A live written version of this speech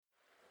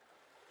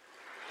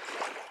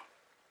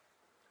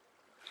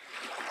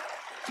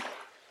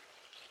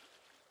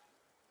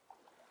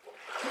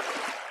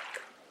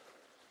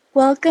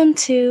Welcome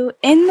to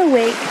In the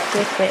Wake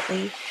with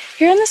Whitley.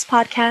 Here on this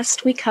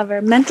podcast, we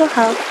cover mental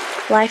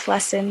health, life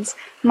lessons,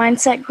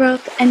 mindset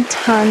growth, and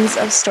tons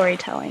of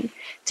storytelling.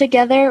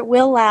 Together,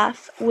 we'll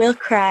laugh, we'll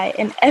cry,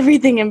 and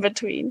everything in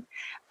between.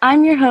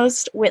 I'm your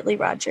host, Whitley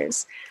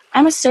Rogers.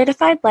 I'm a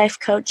certified life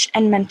coach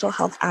and mental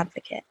health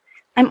advocate.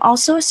 I'm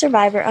also a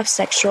survivor of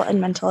sexual and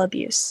mental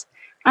abuse.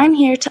 I'm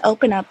here to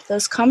open up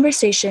those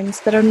conversations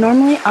that are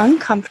normally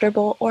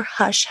uncomfortable or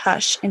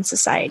hush-hush in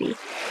society.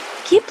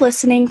 Keep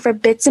listening for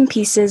bits and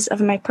pieces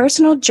of my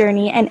personal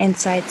journey and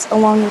insights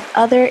along with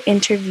other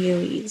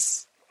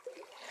interviewees.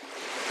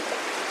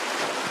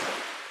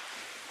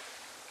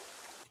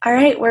 All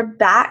right, we're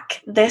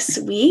back this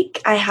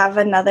week. I have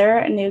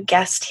another new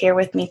guest here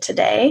with me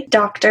today,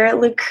 Dr.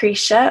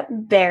 Lucretia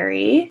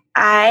Berry.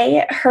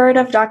 I heard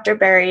of Dr.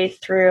 Berry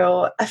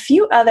through a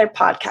few other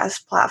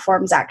podcast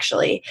platforms,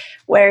 actually,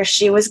 where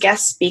she was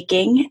guest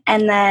speaking.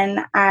 And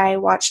then I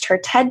watched her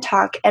TED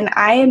Talk, and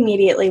I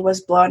immediately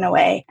was blown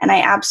away. And I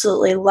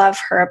absolutely love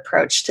her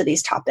approach to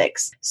these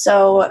topics.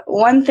 So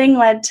one thing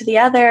led to the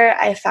other.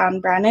 I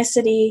found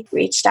Brownicity,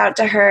 reached out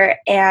to her,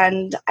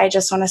 and I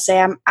just want to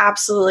say I'm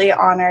absolutely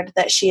honored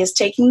that she is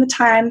taking the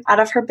time out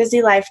of her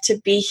busy life to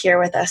be here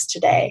with us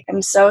today.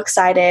 I'm so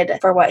excited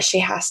for what she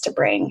has to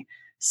bring.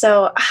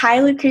 So, hi,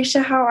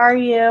 Lucretia, how are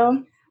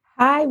you?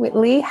 Hi,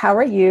 Whitley. How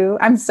are you?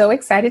 I'm so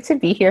excited to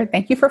be here.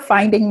 Thank you for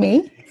finding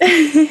me.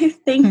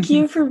 Thank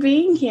you for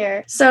being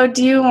here. So,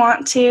 do you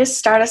want to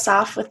start us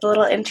off with a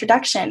little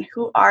introduction?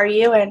 Who are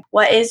you and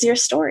what is your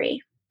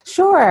story?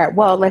 Sure.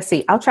 Well, let's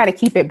see. I'll try to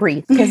keep it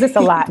brief because it's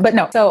a lot. But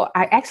no, so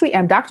I actually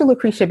am Dr.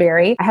 Lucretia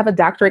Berry. I have a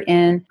doctorate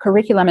in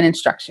curriculum and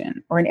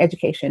instruction or in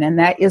education, and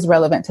that is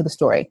relevant to the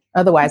story.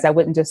 Otherwise, I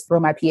wouldn't just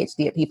throw my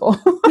PhD at people.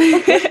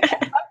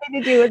 To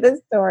do with this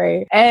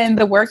story and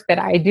the work that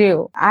I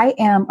do. I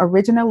am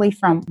originally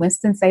from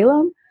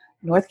Winston-Salem,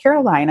 North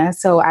Carolina.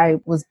 So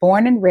I was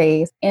born and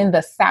raised in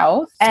the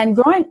South. And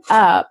growing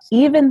up,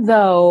 even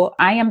though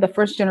I am the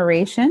first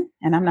generation,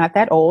 and I'm not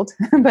that old,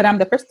 but I'm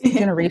the first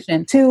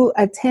generation to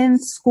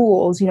attend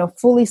schools,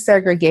 fully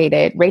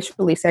segregated,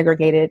 racially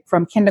segregated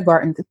from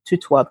kindergarten to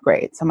 12th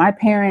grade. So my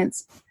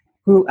parents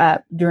grew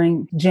up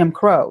during Jim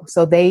Crow.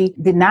 So they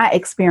did not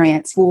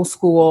experience full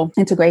school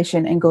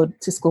integration and go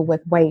to school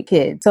with white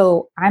kids.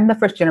 So I'm the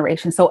first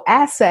generation. So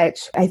as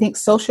such, I think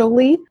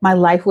socially, my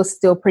life was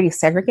still pretty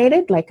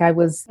segregated. Like I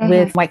was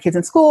with white kids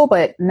in school,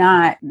 but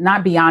not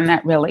beyond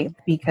that really,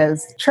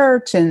 because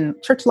church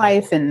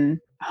life and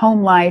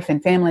home life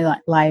and family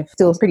life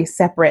still pretty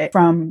separate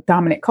from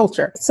dominant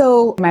culture.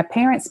 So my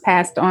parents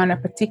passed on a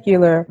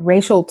particular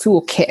racial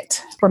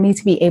toolkit for me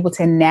to be able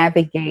to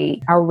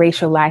navigate our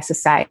racialized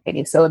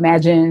society. So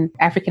imagine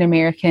African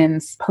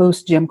Americans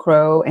post Jim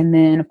Crow, and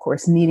then of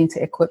course needing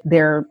to equip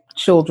their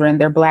children,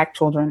 their Black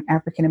children,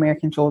 African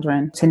American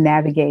children, to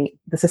navigate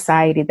the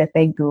society that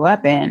they grew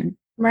up in.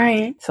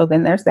 Right. So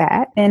then there's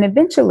that. And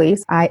eventually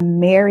I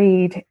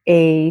married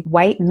a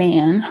white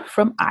man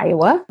from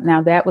Iowa.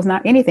 Now that was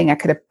not anything I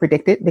could have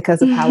predicted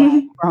because of how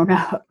I've grown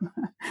up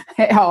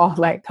at all,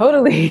 like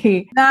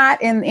totally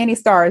not in any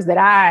stars that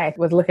I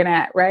was looking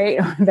at, right?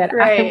 that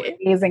I was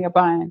gazing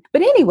upon.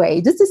 But anyway,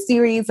 just a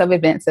series of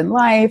events in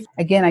life.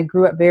 Again, I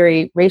grew up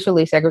very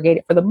racially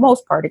segregated for the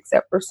most part,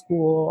 except for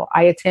school.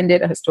 I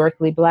attended a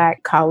historically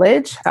Black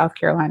college, South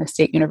Carolina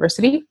State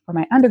University, for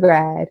my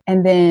undergrad.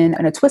 And then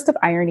in a twist of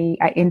irony,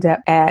 I ended up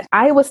at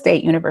Iowa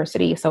State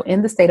University. So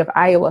in the state of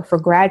Iowa for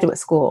graduate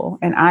school,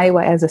 and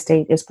Iowa as a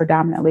state is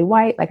predominantly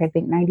white, like I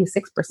think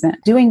 96%.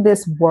 Doing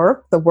this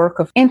work, the work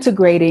of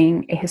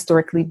integrating a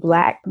historically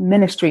Black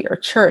ministry or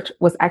church,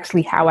 was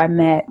actually how I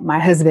met my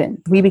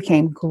husband. We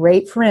became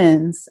great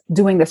friends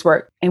doing this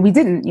work. And we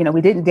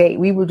didn't date.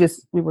 We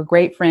were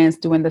great friends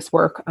doing this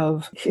work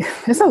of,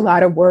 there's a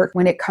lot of work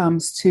when it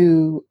comes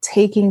to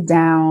taking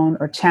down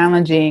or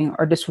challenging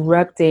or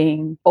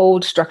disrupting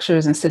old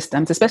structures and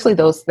systems, especially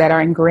those that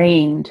are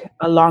ingrained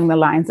along the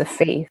lines of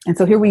faith. And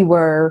so here we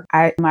were,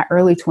 in my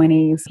early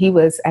 20s. He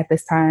was at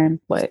this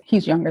time, but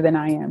he's younger than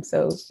I am.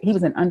 So he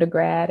was in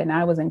undergrad and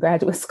I was in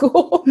graduate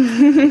school.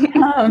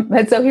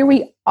 And so here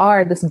we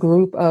are, this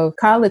group of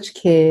college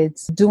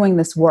kids doing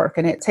this work.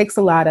 And it takes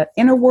a lot of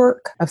inner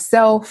work of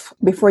self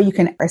before you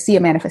can see a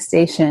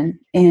manifestation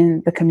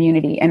in the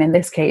community. And in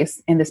this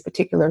case, in this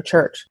particular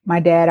church, my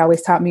dad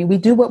always taught me, we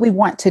do what we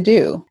want to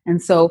do.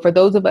 And so for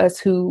those of us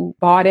who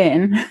bought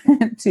in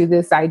to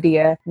this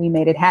idea, we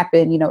made it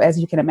happen. As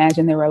you can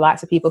imagine, there were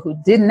lots of people who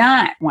did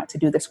not want to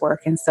do this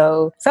work. And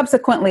so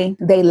subsequently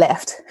they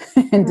left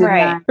and did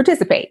not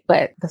participate.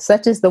 But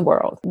such is the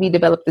world. We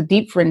developed a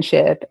deep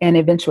friendship and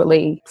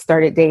eventually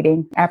started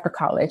dating after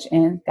college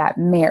and got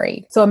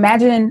married. So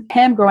imagine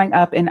him growing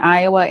up in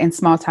Iowa, in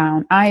small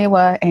town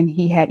Iowa, and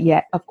he had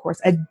yet, of course,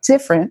 a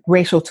different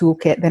racial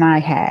toolkit than I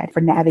had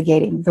for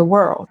navigating the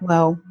world.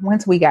 Well,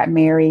 once we got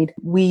married,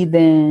 we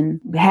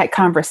then had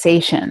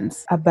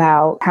conversations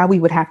about how we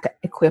would have to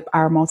equip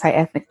our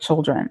multi-ethnic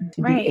children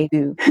to be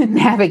able to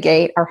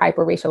navigate our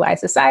hyper-racialized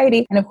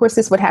society. And of course,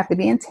 this would have to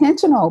be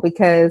intentional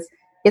because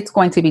it's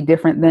going to be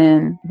different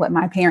than what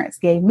my parents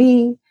gave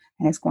me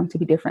and it's going to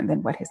be different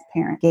than what his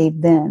parent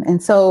gave them.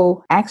 And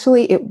so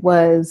actually it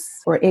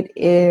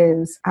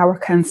is our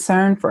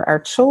concern for our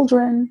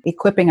children,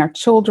 equipping our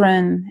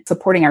children,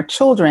 supporting our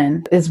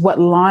children is what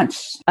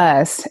launched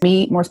us,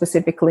 me more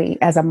specifically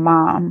as a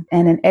mom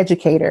and an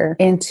educator,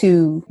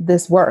 into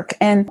this work.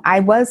 And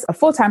I was a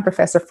full-time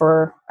professor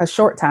for a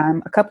short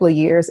time, a couple of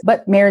years,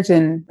 but marriage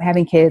and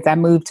having kids, I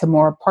moved to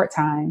more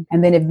part-time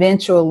and then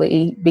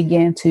eventually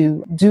began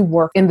to do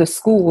work in the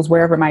schools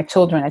wherever my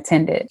children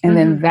attended. And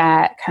then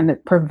that kind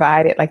of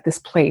provided like this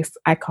place,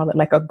 I call it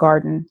like a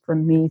garden for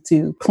me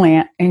to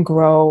plant and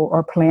grow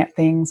or plant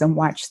things and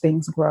watch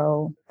things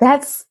grow.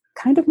 That's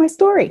kind of my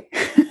story.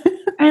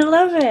 I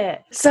love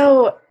it.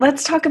 So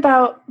let's talk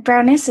about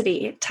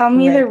Brownicity. Tell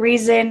me the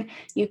reason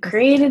you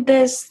created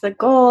this, the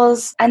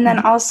goals, and then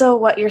also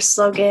what your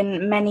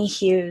slogan, Many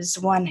Hues,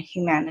 One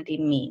Humanity,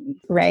 means.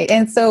 Right.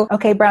 And so,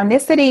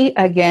 Brownicity,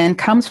 again,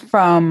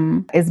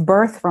 is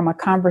birthed from a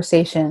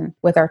conversation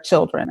with our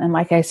children. And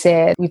like I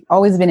said, we've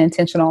always been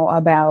intentional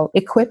about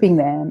equipping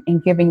them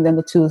and giving them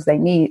the tools they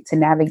need to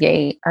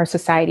navigate our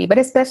society, but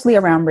especially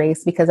around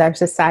race, because our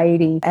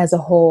society as a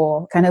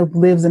whole kind of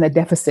lives in a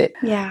deficit.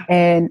 Yeah.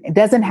 And it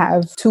doesn't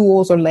have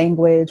tools or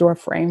language or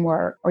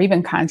framework or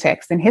even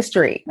context and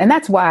history. And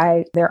that's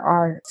why there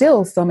are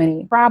still so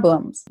many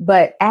problems.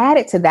 But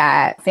added to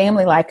that,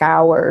 family like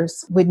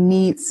ours would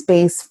need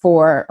space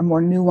for a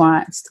more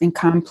nuanced and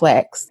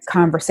complex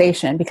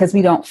conversation because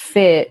we don't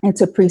fit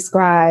into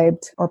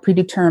prescribed or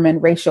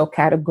predetermined racial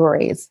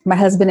categories. My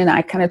husband and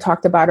I kind of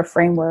talked about a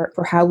framework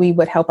for how we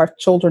would help our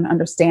children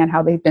understand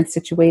how they've been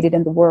situated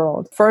in the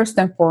world, first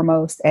and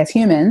foremost as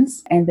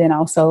humans, and then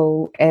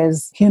also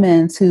as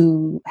humans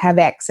who have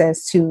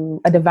access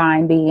to a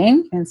divine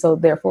being. And so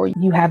therefore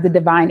you have the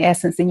divine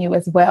essence in you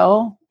as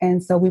well.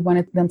 And so we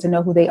wanted them to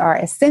know who they are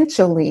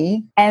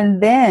essentially.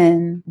 And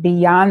then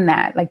beyond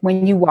that, like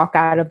when you walk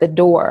out of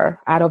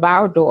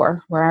our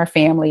door, where our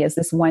family is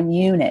this one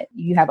unit,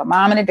 you have a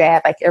mom and a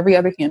dad like every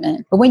other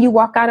human. But when you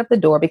walk out of the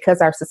door,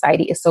 because our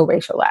society is so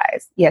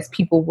racialized, yes,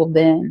 people will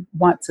then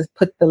want to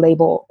put the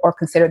label or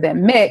consider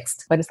them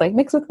mixed, but it's like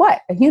mixed with what?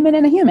 A human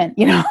and a human,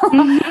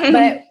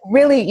 but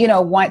really,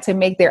 want to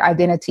make their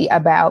identity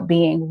about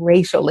being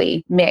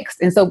racially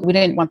mixed. And so we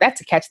didn't want that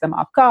to catch them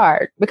off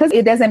guard because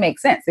it doesn't make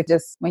sense. It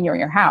just when you're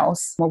in your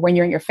house or when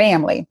you're in your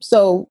family.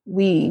 So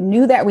we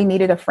knew that we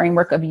needed a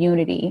framework of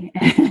unity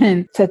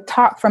and to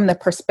talk from the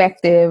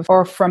perspective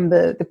or from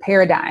the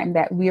paradigm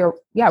that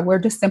we're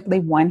just simply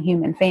one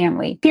human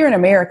family. Here in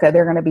America,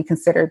 they're going to be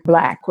considered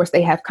Black. Of course,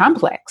 they have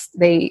complex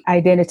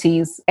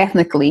identities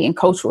ethnically and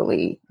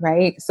culturally,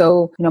 right?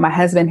 So, my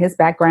husband, his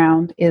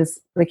background is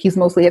like he's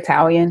mostly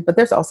Italian, but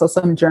there's also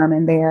some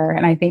German there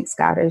and I think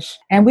Scottish.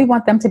 And we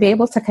want them to be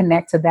able to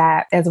connect to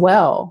that as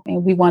well.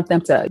 And we want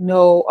them to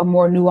know a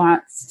more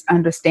nuanced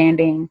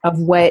understanding of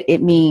what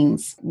it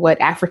means, what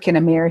African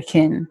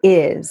American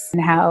is,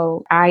 and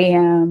how I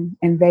am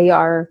and they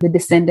are the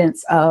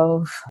descendants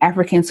of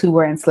Africans who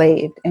were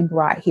enslaved and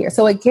brought here.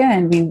 So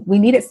again, we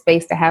needed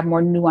space to have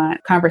more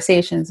nuanced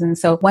conversations. And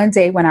so one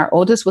day when our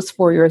oldest was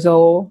 4 years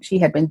old, she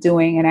had been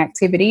doing an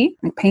activity,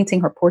 like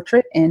painting her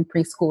portrait in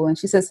preschool. And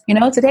she says,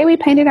 today we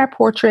painted our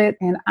portrait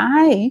and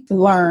I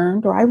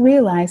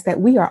realized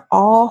that we are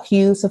all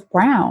hues of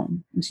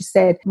brown. And she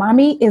said,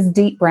 Mommy is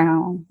deep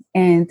brown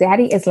and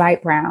Daddy is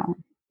light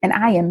brown and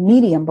I am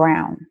medium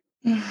brown.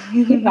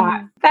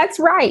 Thought, that's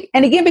right.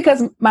 And again,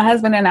 because my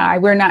husband and I,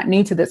 we're not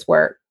new to this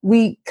work,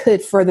 we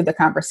could further the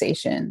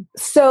conversation.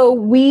 So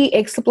we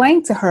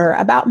explained to her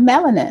about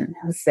melanin.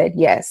 I said,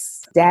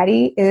 yes,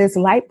 Daddy is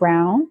light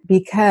brown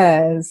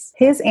because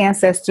his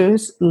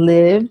ancestors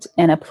lived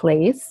in a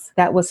place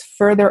that was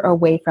further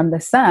away from the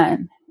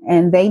sun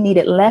and they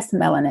needed less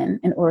melanin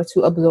in order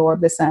to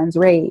absorb the sun's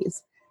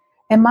rays.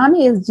 And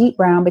Mommy is deep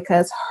brown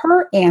because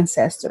her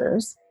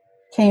ancestors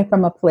came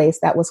from a place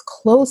that was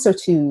closer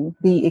to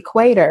the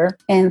equator.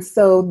 And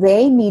so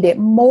they needed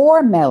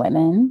more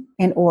melanin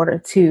in order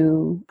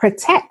to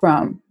protect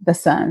from the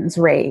sun's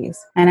rays.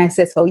 And I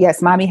said, so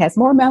yes, Mommy has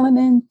more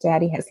melanin,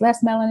 Daddy has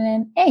less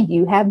melanin, and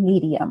you have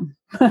medium.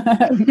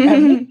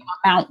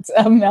 Amount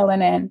of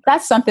melanin.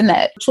 That's something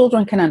that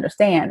children can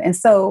understand. And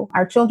so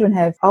our children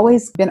have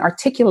always been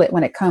articulate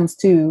when it comes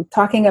to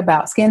talking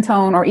about skin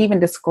tone or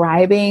even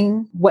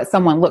describing what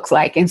someone looks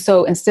like. And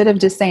so instead of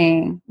just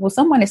saying, well,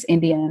 someone is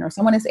Indian or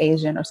someone is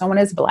Asian or someone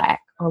is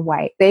Black or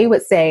white, they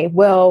would say,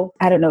 well,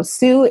 I don't know,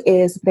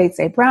 they'd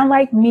say brown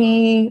like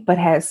me, but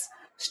has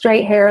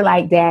straight hair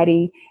like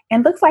Daddy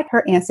and looks like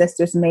her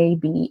ancestors may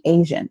be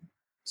Asian.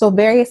 So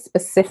very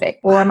specific.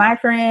 Or my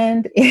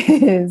friend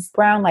is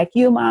brown like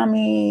you,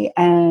 Mommy.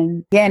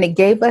 And again, it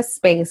gave us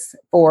space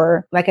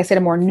for, like I said,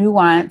 a more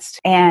nuanced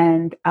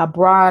and a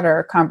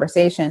broader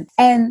conversation.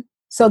 And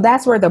so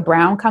that's where the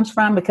brown comes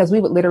from, because we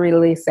would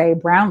literally say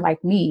brown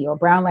like me or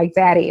brown like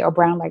Daddy or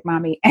brown like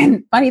Mommy.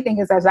 And funny thing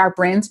is, as our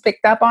friends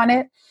picked up on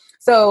it,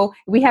 so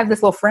we have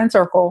this little friend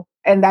circle,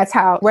 and that's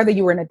how, whether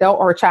you were an adult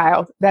or a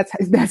child,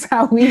 that's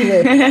how we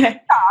would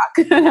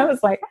talk. And I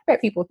was like, I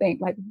bet people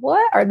think like,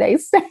 what are they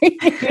saying?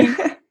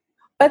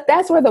 But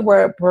that's where the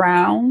word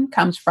brown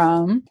comes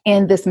from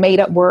in this made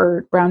up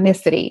word,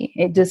 brownicity.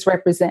 It just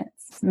represents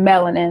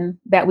melanin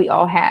that we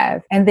all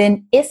have. And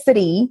then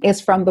icity is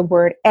from the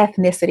word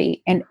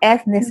ethnicity. And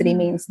ethnicity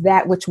means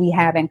that which we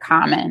have in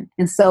common.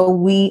 And so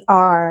we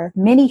are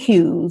many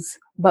hues,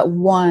 but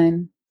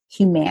one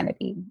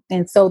humanity.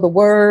 And so the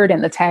word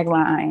and the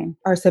tagline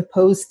are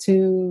supposed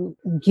to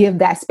give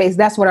that space.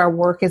 That's what our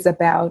work is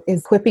about,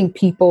 is equipping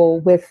people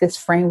with this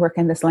framework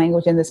and this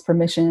language and this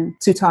permission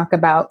to talk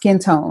about skin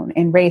tone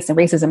and race and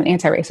racism and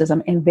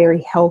anti-racism in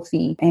very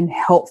healthy and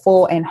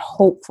helpful and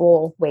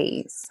hopeful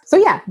ways. So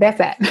yeah, that's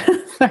that.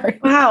 Sorry.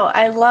 Wow,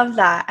 I love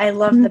that. I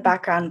love the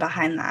background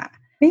behind that.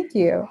 Thank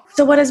you.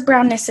 So what does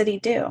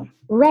Brownicity do?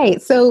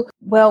 Right. So,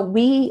 well,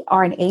 we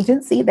are an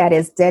agency that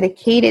is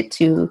dedicated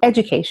to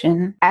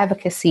education,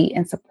 advocacy,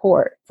 and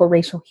support for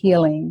racial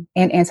healing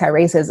and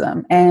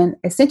anti-racism. And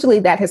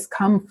essentially that has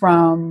come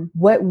from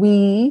what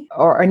when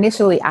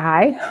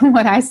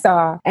I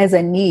saw as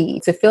a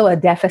need to fill a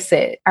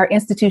deficit. Our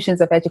institutions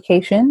of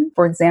education,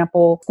 for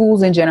example,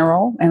 schools in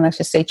general, and let's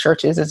just say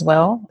churches as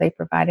well, they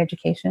provide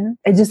education.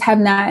 They just have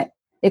not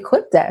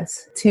equipped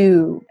us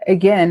to,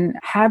 again,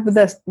 have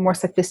the more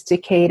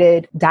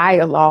sophisticated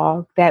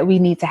dialogue that we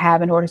need to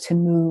have in order to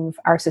move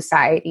our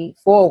society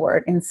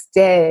forward.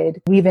 Instead,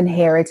 we've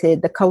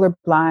inherited the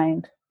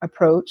colorblind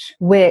approach,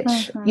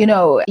 which,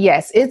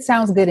 yes, it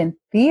sounds good in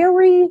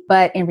theory,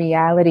 but in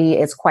reality,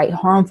 it's quite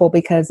harmful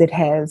because it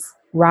has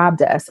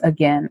robbed us.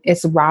 Again,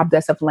 it's robbed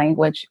us of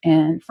language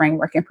and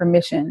framework and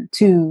permission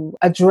to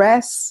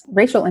address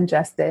racial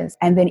injustice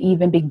and then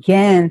even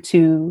begin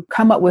to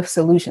come up with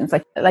solutions.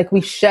 Like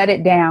we shut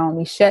it down.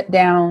 We shut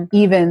down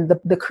even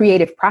the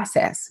creative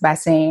process by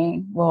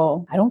saying,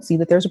 well, I don't see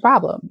that there's a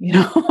problem,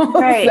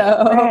 Right,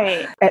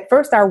 right. At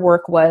first, our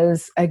work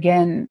was,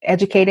 again,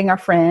 educating our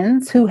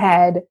friends who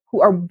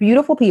are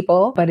beautiful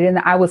people, but then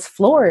I was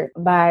floored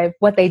by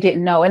what they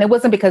didn't know. And it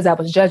wasn't because I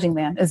was judging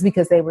them. It's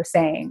because they were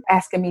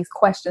asking me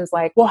questions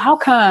like, well, how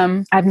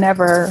come I've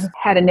never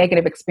had a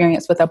negative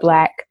experience with a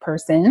Black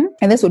person?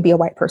 And this would be a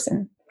white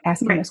person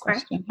asking this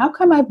question. Right. How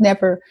come I've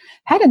never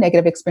had a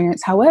negative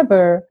experience?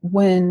 However,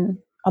 when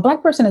a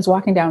Black person is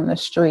walking down the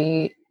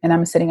street and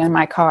I'm sitting in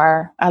my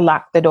car, I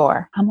lock the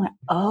door. I'm like,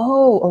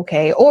 oh,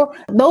 okay. Or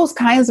those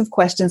kinds of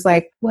questions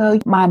like, well,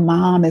 my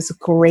mom is a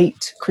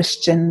great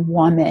Christian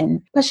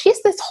woman, but she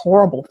says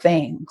horrible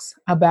things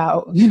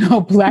about,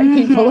 Black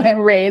people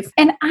and race.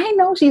 And I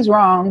know she's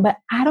wrong, but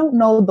I don't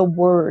know the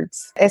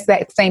words. It's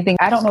that same thing.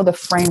 I don't know the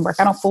framework.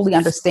 I don't fully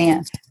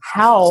understand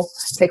how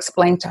to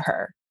explain to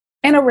her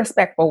in a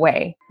respectful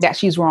way that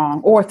she's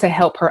wrong or to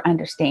help her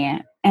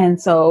understand.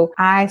 And so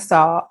I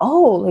saw,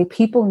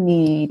 people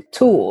need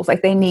tools,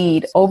 they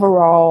need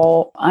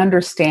overall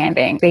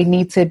understanding. They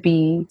need to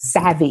be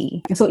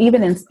savvy. And so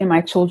even in my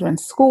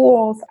children's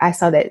schools, I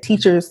saw that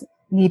teachers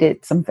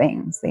needed some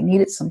things. They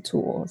needed some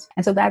tools.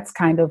 And so that's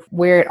kind of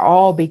where it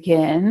all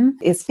began,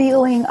 is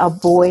feeling a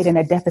void and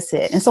a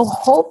deficit. And so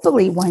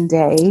hopefully one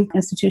day,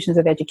 institutions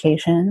of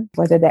education,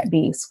 whether that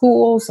be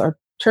schools or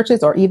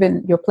churches or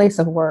even your place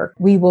of work,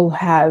 we will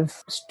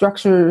have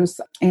structures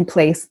in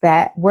place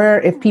that where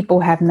if people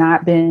have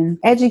not been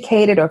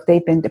educated or if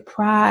they've been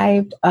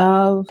deprived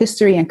of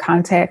history and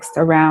context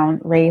around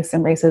race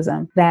and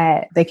racism,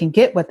 that they can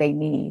get what they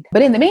need.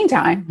 But in the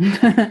meantime,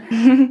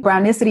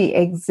 Brownicity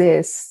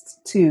exists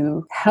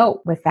to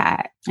help with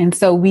that. And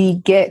so we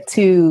get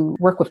to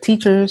work with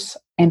teachers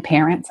and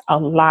parents a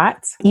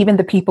lot, even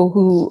the people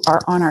who are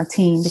on our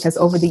team, because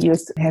over the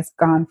years it has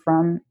gone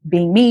from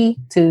being me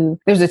to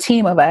there's a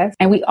team of us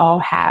and we all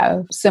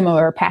have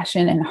similar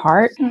passion and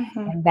heart.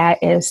 And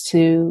that is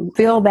to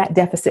fill that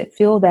deficit,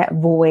 fill that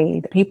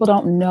void. People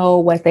don't know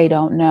what they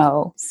don't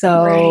know.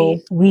 So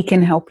we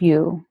can help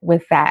you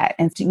with that.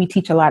 And we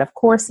teach a lot of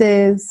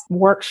courses,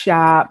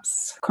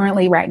 workshops.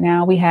 Currently right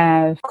now we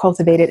have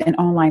cultivated an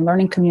online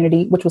learning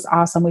community, which was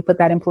awesome. We put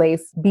that in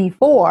place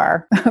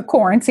before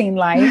quarantine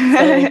life.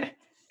 So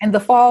in the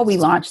fall, we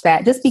launched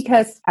that just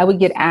because I would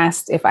get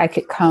asked if I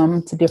could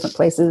come to different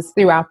places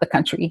throughout the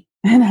country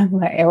and I'm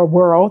like, or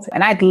world.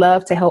 And I'd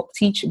love to help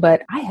teach,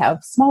 but I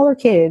have smaller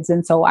kids.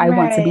 And so I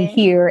want to be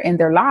here in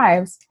their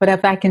lives. But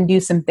if I can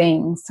do some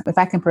things, if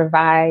I can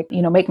provide,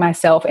 make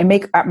myself and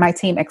make my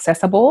team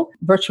accessible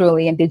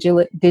virtually and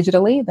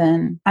digitally,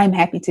 then I'm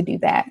happy to do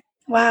that.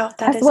 Wow.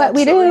 That's what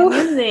we do.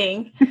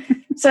 Amazing.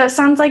 So it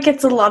sounds like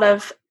it's a lot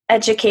of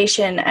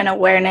education and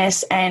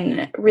awareness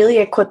and really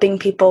equipping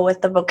people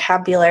with the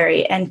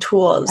vocabulary and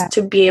tools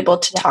to be able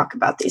to talk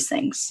about these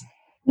things.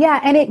 Yeah.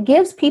 And it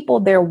gives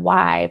people their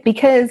why,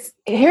 because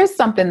here's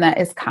something that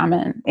is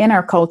common in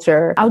our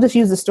culture. I'll just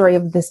use the story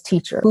of this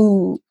teacher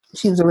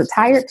she was a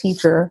retired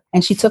teacher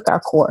and she took our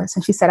course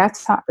and she said, I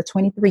taught for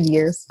 23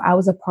 years. I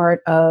was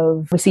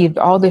received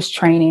all this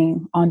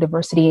training on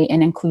diversity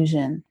and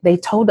inclusion. They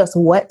told us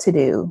what to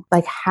do,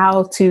 like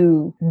how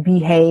to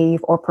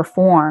behave or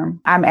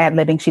perform. I'm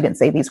ad-libbing. She didn't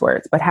say these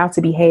words, but how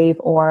to behave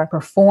or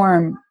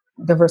perform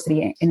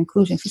diversity and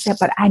inclusion. She said,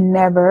 but I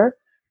never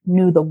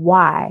knew the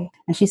why.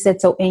 And she said,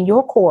 so in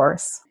your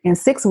course, in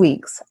 6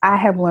 weeks, I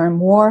have learned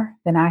more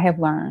than I have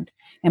learned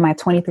in my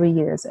 23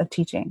 years of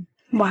teaching.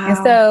 Wow. And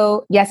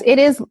so, yes,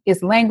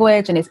 it's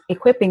language and it's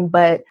equipping,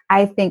 but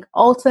I think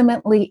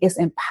ultimately it's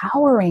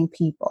empowering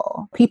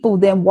people. People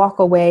then walk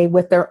away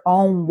with their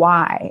own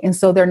why. And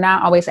so they're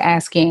not always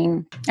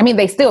asking, I mean,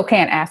 they still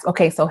can ask,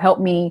 okay, so help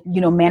me,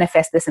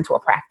 manifest this into a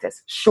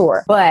practice.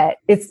 Sure. But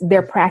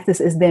their practice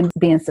is then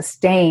being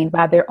sustained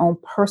by their own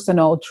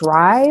personal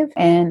drive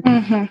and,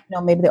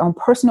 maybe their own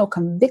personal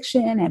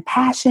conviction and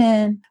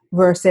passion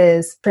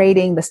versus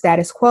trading the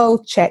status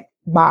quo check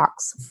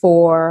box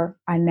for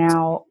a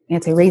now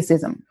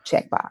anti-racism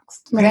checkbox.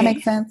 Does that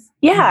make sense?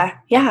 Yeah.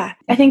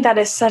 I think that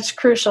is such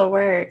crucial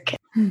work.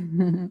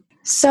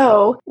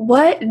 So,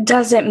 what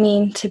does it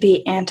mean to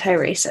be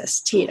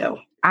anti-racist to you?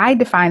 I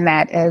define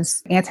that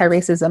as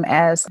anti-racism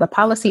as the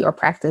policy or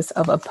practice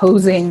of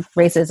opposing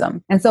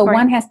racism. And so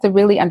one has to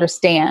really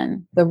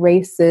understand the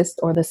racist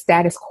or the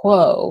status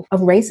quo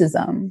of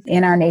racism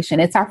in our nation.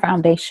 It's our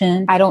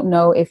foundation. I don't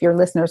know if your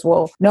listeners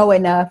will know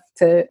enough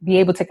to be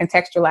able to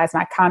contextualize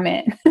my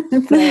comment.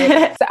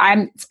 So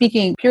I'm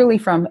speaking purely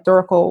from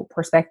historical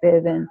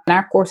perspective. And in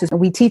our courses,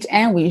 we teach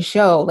and we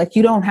show,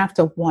 you don't have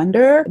to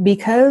wonder,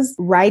 because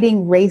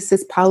writing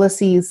racist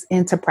policies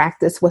into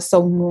practice was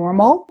so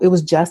normal. It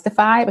was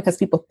justified because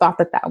people thought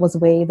that was the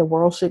way the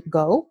world should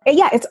go. And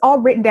yeah, it's all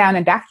written down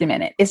and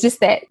documented. It's just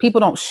that people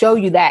don't show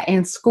you that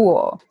in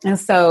school. And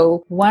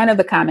so one of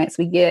the comments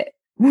we get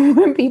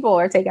when people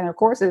are taking our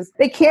courses,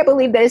 they can't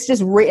believe that it's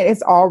just written,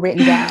 it's all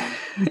written down,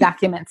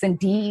 documents and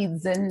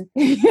deeds and,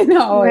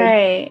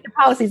 and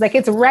policies.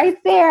 It's right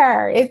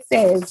there. It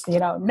says,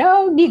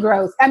 no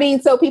Negroes. I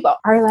mean, so people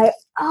are like,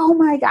 oh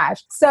my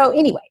gosh. So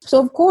anyway,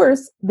 of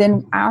course,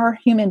 then our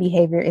human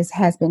behavior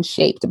has been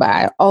shaped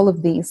by all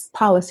of these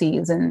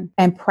policies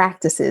and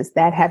practices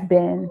that have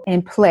been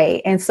in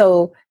play. And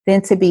so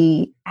then to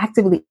be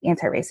actively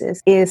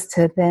anti-racist is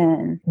to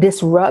then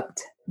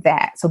disrupt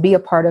that. So be a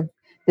part of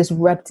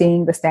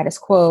disrupting the status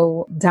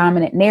quo,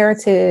 dominant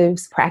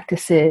narratives,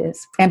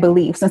 practices, and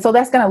beliefs. And so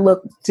that's going to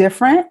look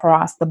different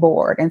across the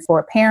board. And for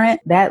a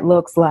parent, that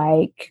looks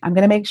like, I'm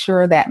going to make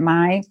sure that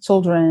my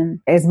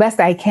children, as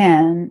best I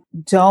can,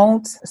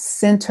 don't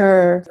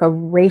center a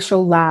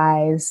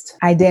racialized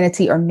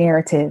identity or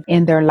narrative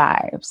in their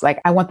lives.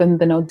 I want them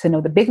to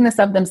know the bigness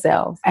of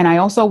themselves. And I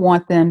also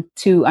want them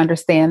to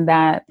understand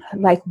that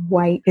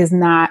white is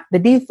not the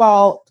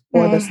default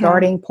or the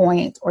starting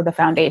point or the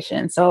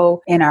foundation.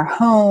 So in our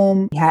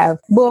home, we have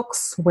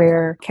books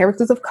where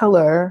characters of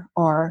color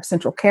are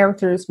central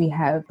characters. We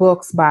have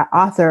books by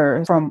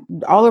authors from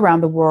all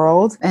around the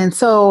world. And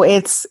so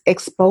it's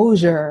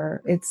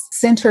exposure. It's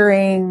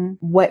centering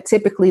what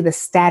typically the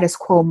status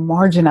quo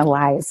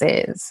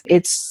marginalizes.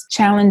 It's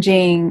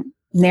challenging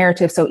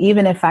narrative. So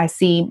even if I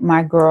see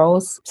my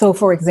girls, so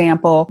for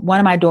example, one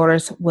of my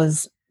daughters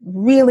was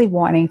really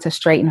wanting to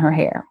straighten her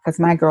hair because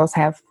my girls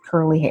have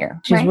curly hair.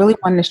 She's really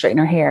wanting to straighten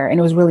her hair, and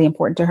it was really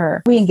important to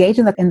her. We engaged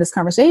in this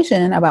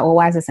conversation about, well,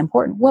 why is this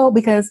important? Well,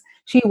 because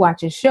she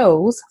watches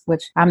shows,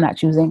 which I'm not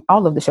choosing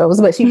all of the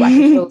shows, but she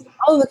watches shows.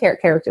 All of the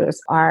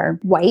characters are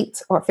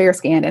white or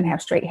fair-skinned and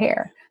have straight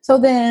hair. So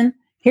then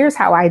here's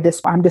how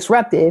I'm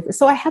disruptive.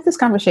 So I have this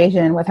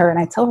conversation with her and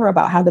I tell her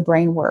about how the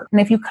brain works.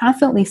 And if you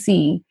constantly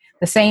see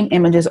the same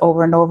images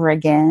over and over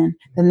again,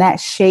 then that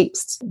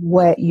shapes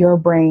what your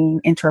brain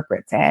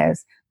interprets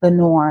as the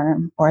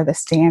norm or the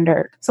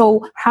standard.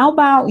 So how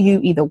about you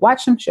either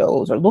watch some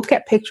shows or look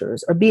at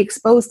pictures or be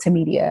exposed to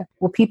media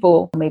where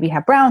people maybe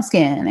have brown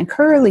skin and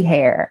curly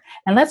hair,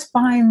 and let's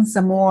find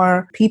some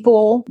more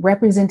people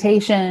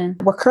representation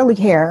where curly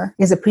hair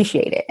is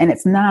appreciated and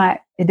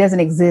it doesn't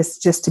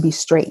exist just to be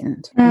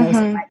straightened.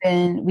 So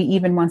then we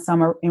even one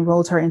summer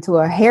enrolled her into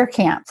a hair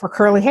camp for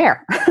curly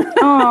hair.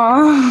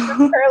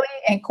 Curly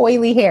and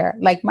coily hair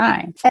like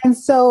mine. And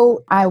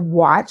so I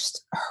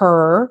watched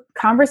her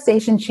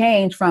conversation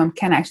change from,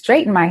 can I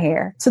straighten my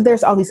hair? So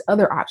there's all these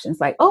other options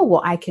like, oh,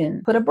 well, I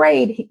can put a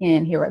braid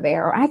in here or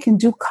there, or I can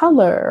do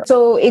color.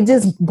 So it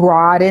just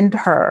broadened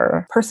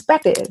her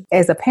perspective.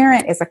 As a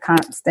parent, it's a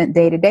constant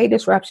day-to-day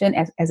disruption.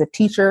 As a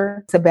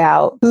teacher, it's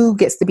about who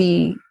gets to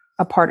be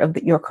a part of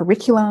your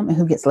curriculum and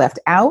who gets left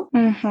out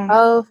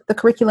of the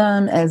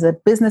curriculum. As a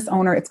business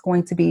owner, it's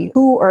going to be,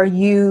 who are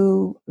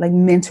you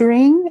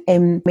mentoring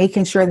and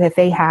making sure that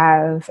they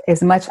have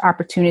as much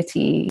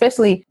opportunity,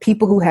 especially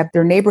people who have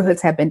their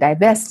neighborhoods have been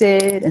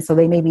divested. And so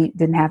they maybe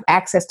didn't have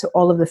access to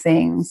all of the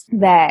things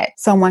that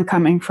someone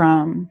coming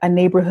from a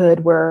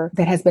neighborhood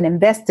that has been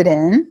invested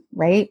in,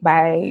 right,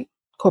 by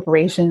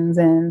corporations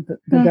and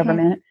the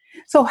government.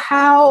 So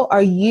how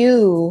are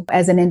you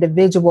as an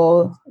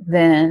individual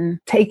then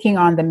taking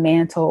on the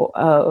mantle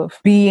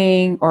of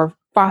being or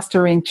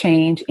fostering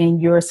change in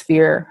your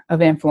sphere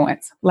of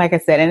influence? Like I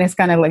said, and it's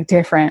kind of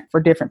different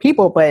for different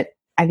people, but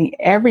I think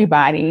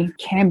everybody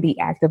can be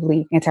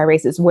actively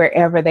anti-racist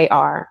wherever they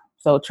are.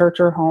 So church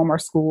or home or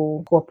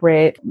school,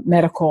 corporate,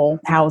 medical,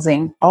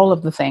 housing, all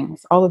of the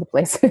things, all of the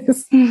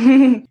places.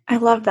 I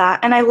love that.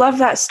 And I love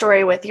that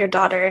story with your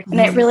daughter. And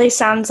it really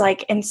sounds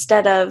like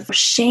instead of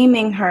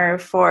shaming her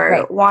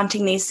for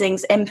wanting these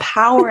things,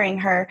 empowering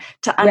her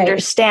to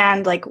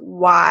understand like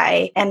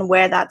why and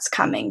where that's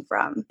coming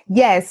from.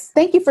 Yes.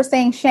 Thank you for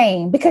saying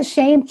shame, because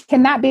shame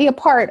cannot be a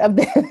part of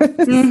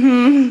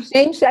this.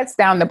 Shame shuts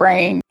down the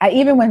brain.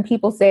 Even when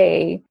people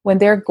say, when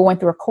they're going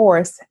through a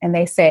course and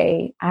they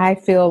say, I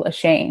feel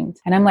ashamed.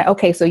 And I'm like,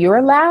 okay, so you're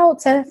allowed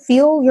to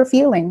feel your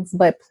feelings,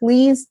 but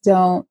please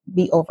don't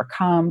be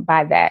overcome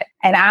by that.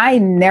 And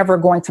I'm never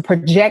going to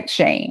project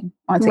shame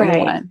onto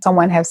anyone.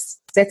 Someone has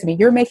said to me,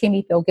 you're making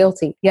me feel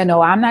guilty. Yeah,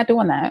 no, I'm not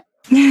doing that.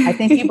 I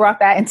think you brought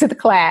that into the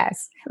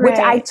class, which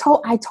I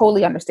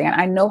totally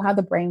understand. I know how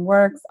the brain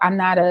works. I'm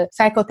not a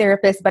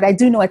psychotherapist, but I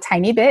do know a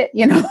tiny bit,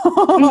 and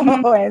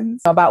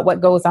about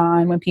what goes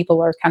on when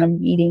people are kind of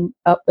meeting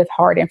up with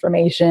hard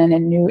information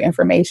and new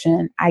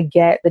information. I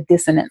get the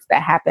dissonance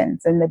that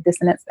happens and the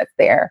dissonance that's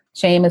there.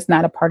 Shame is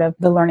not a part of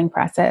the learning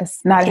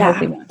process, not a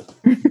healthy one.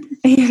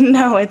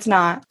 No, it's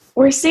not.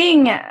 We're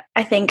seeing,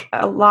 I think,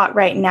 a lot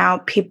right now,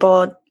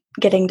 people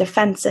getting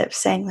defensive,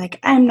 saying like,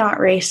 I'm not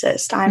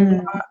racist.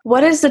 I'm not.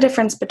 What is the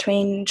difference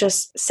between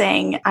just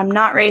saying I'm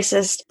not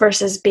racist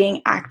versus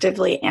being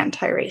actively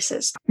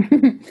anti-racist?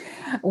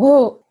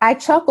 Well, I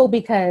chuckle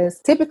because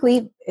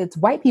typically it's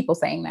white people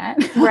saying that.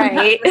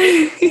 Right.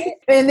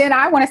 And then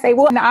I want to say,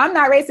 well, no, I'm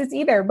not racist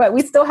either, but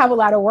we still have a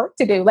lot of work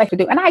to do.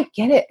 And I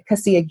get it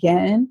because see,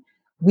 again,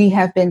 we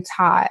have been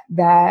taught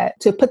that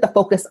to put the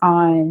focus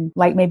on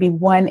like maybe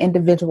one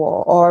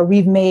individual, or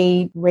we've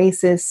made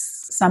racist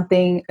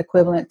something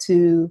equivalent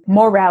to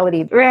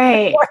morality.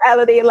 Right.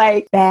 Morality,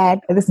 like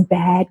this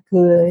bad,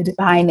 good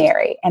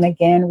binary. And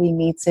again, we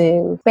need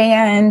to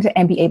expand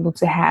and be able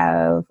to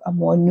have a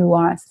more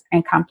nuanced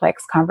and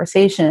complex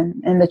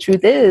conversation. And the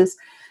truth is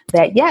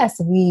that, yes,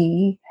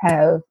 we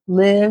have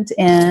lived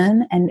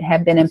in and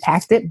have been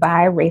impacted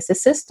by a racist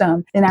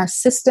system. And our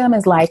system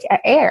is like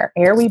air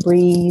we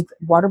breathe,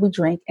 water we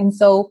drink. And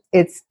so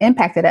it's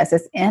impacted us.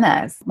 It's in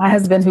us. My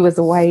husband, who is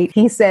white,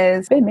 he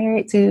says, been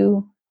married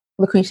to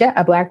Lucretia,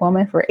 a Black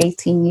woman, for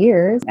 18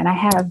 years. And I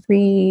have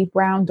 3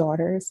 brown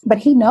daughters. But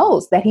he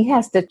knows that he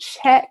has to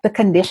check the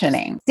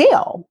conditioning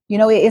still.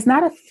 It's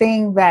not a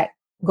thing that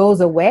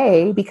goes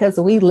away because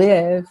we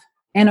live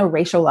in a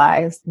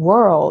racialized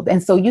world.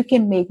 And so you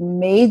can make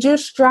major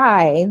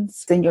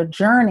strides in your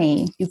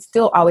journey. You'd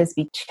still always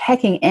be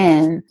checking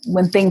in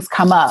when things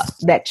come up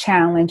that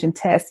challenge and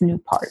test new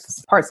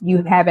parts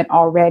you haven't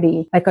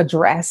already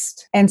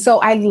addressed. And so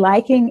I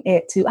liken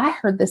it to, I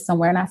heard this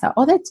somewhere and I thought,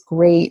 oh, that's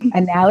great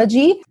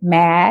analogy.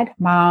 Mad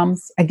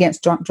moms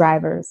against drunk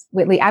drivers.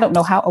 Whitley, I don't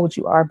know how old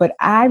you are, but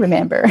I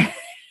remember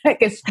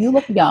because you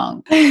look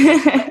young. I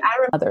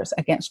remember others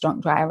against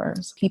drunk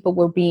drivers. People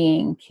were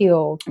being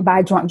killed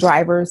by drunk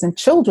drivers and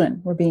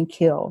children were being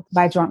killed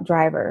by drunk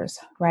drivers,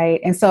 right?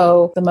 And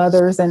so the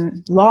mothers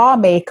and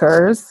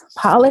lawmakers,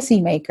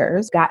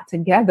 policymakers got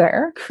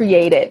together,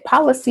 created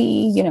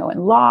policy,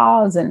 and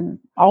laws and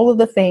all of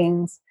the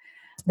things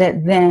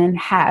that then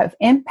have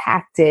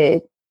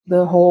impacted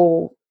the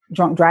whole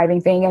drunk driving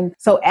thing. And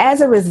so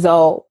as a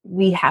result,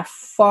 we have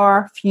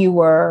far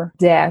fewer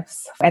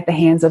deaths at the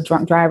hands of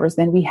drunk drivers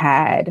than we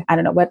had,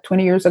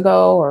 20 years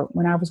ago, or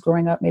when I was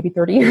growing up, maybe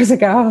 30 years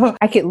ago.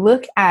 I could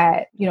look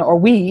at,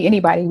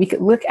 we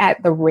could look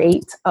at the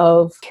rate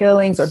of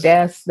killings or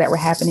deaths that were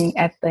happening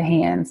at the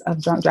hands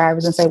of drunk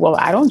drivers and say, well,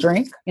 I don't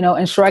drink,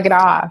 and shrug it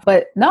off.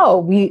 But no,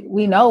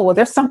 we know, well,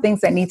 there's some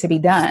things that need to be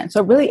done. So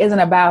it really isn't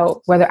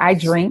about whether I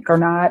drink or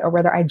not, or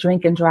whether I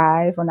drink and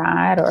drive or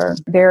not, or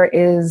there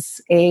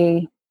is a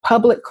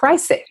public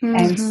crisis.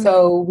 And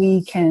so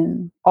we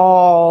can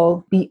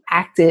all be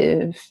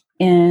active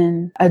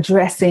in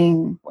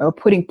addressing or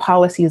putting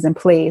policies in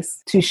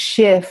place to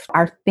shift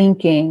our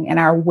thinking and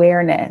our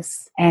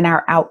awareness and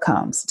our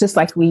outcomes, just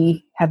like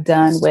we have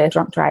done with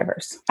drunk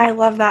drivers. I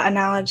love that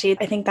analogy.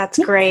 I think that's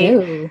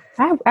great.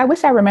 I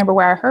wish I remember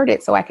where I heard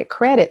it so I could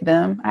credit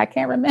them. I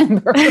can't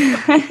remember.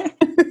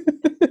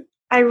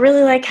 I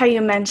really like how you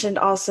mentioned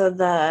also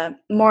the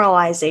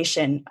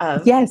moralization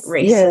of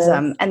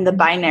racism and the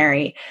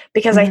binary,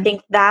 because I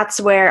think that's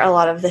where a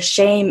lot of the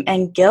shame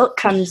and guilt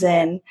comes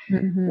in,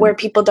 where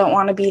people don't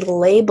want to be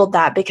labeled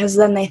that because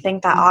then they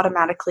think that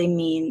automatically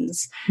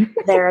means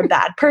they're a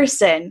bad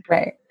person.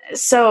 Right.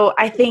 So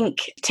I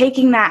think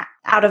taking that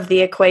out of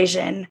the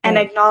equation and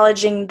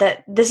acknowledging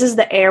that this is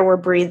the air we're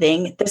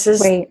breathing, this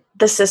is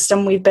the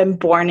system we've been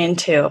born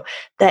into,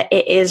 that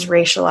it is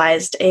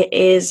racialized, it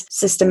is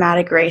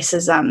systematic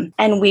racism,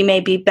 and we may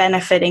be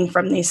benefiting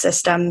from these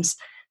systems.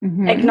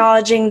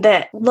 Acknowledging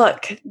that,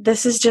 look,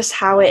 this is just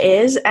how it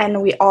is,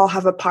 and we all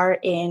have a part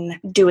in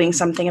doing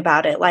something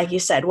about it. Like you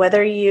said,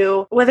 whether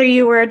you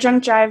were a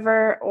drunk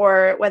driver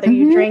or whether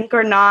you drink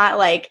or not,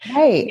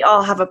 we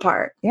all have a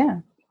part. Yeah.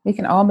 We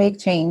can all make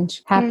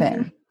change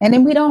happen. And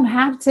then we don't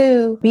have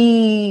to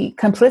be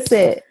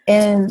complicit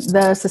in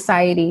the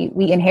society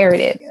we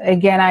inherited.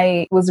 Again,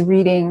 I was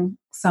reading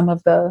some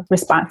of the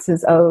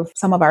responses of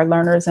some of our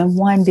learners. And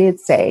one did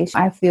say,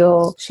 I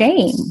feel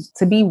shame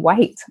to be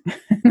white.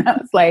 And I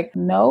was like,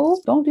 no,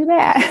 don't do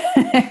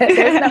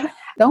that.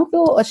 Don't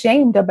feel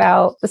ashamed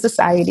about the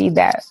society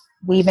that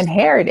we've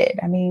inherited.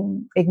 I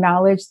mean,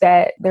 acknowledge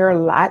that there are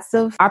lots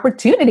of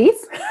opportunities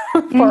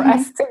for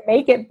us to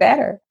make it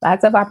better,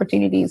 lots of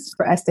opportunities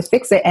for us to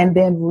fix it, and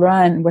then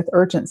run with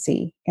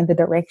urgency in the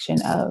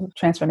direction of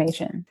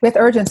transformation with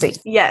urgency.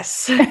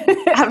 Yes,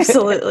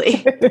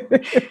 absolutely.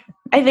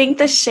 I think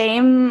the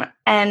shame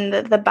and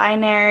the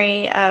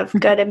binary of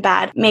good and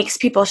bad makes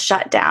people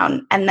shut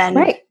down and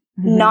then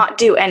not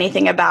do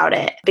anything about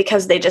it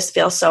because they just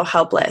feel so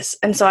helpless.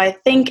 And so I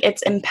think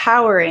it's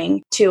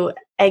empowering to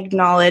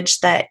acknowledge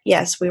that,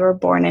 yes, we were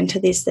born into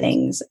these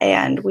things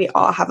and we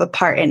all have a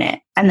part in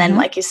it. And then,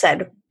 like you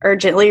said,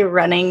 urgently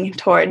running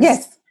towards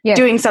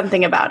doing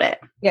something about it.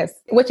 Yes.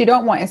 What you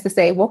don't want is to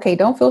say, well, okay,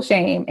 don't feel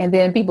shame. And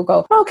then people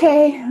go,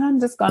 okay, I'm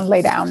just going to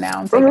lay down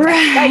now.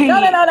 Like,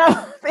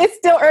 no. It's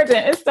still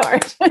urgent. It's still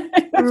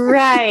urgent.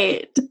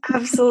 Right.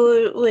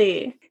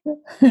 Absolutely.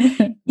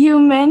 You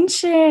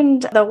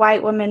mentioned the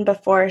white woman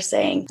before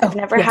saying, I've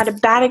never had a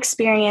bad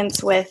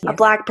experience with a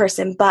Black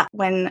person, but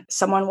when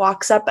someone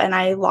walks up and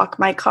I lock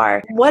my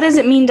car, what does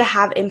it mean to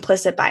have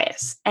implicit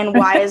bias? And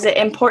why is it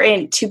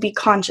important to be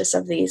conscious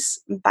of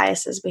these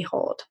biases we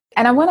hold?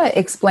 And I want to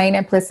explain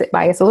implicit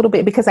bias a little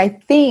bit because I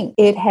think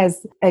it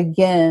has,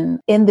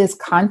 again, in this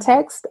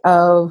context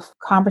of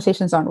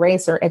conversations on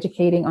race or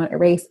educating on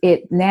race,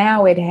 it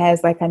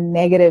has like a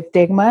negative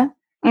stigma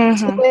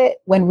to it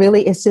when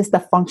really it's just a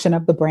function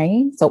of the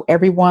brain. So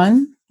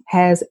everyone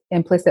has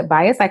implicit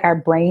bias, like our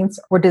brains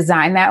were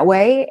designed that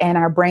way and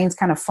our brains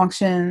kind of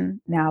function.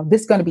 Now,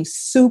 this is going to be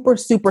super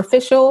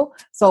superficial.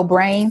 So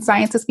brain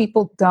scientist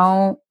people,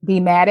 don't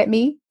be mad at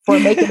me for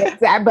making it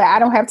exact, but I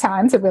don't have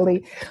time to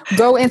really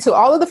go into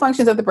all of the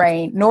functions of the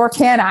brain, nor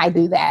can I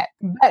do that.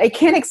 But it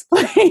can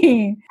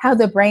explain how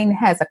the brain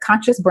has a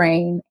conscious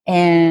brain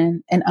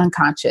and an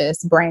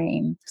unconscious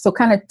brain. So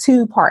kind of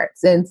two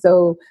parts. And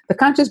so the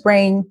conscious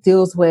brain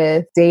deals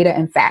with data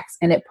and facts,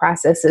 and it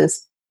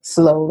processes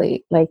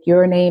slowly. Like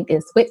your name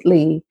is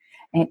Whitley,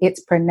 and it's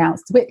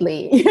pronounced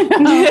Whitley.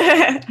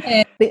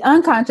 And the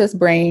unconscious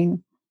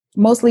brain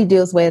mostly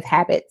deals with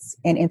habits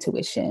and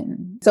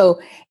intuition. So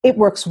it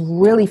works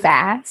really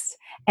fast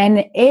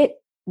and it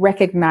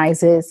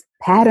recognizes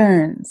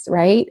patterns,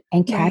 right?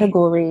 And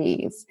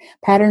categories,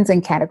 patterns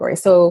and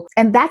categories. So,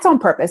 and that's on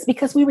purpose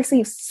because we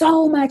receive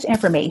so much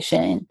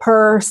information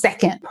per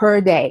second,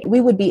 per day.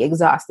 We would be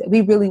exhausted. We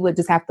really would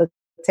just have to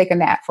take a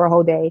nap for a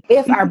whole day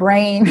if our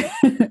brain,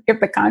 if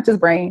the conscious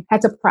brain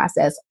had to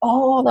process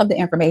all of the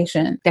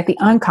information that the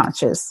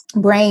unconscious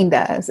brain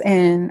does.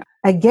 And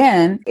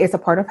again, it's a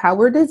part of how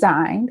we're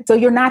designed. So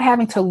you're not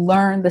having to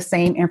learn the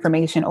same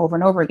information over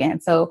and over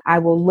again. So I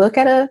will look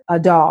at a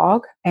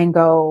dog and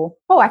go,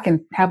 oh, I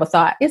can have a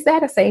thought. Is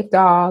that a safe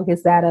dog?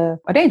 Is that a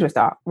dangerous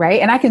dog? Right?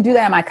 And I can do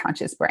that in my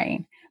conscious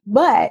brain.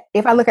 But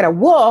if I look at a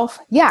wolf,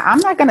 I'm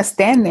not going to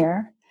stand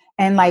there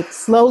and like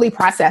slowly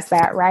process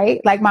that,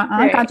 right? Like my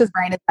unconscious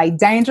brain is like,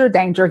 danger,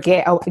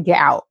 get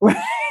out.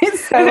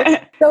 Right?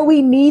 So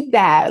we need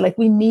that. Like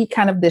we need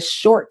kind of this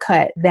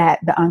shortcut that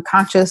the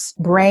unconscious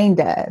brain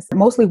does. It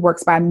mostly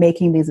works by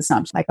making these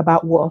assumptions, like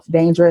about wolf,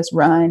 dangerous,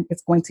 run,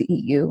 it's going to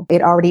eat you.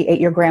 It already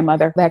ate your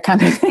grandmother, that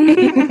kind of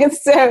thing. And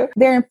so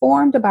they're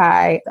informed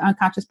by, the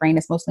unconscious brain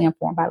is mostly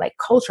informed by like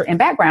culture and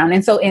background.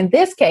 And so in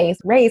this case,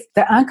 race,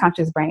 the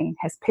unconscious brain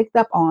has picked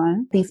up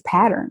on these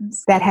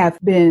patterns that have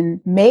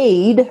been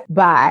made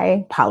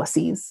by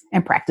policies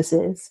and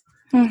practices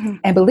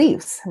and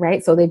beliefs,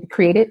 right? So they've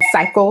created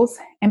cycles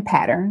and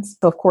patterns.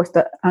 So of course,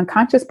 the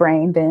unconscious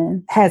brain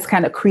then has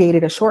kind of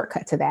created a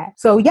shortcut to that.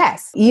 So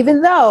yes,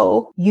 even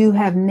though you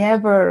have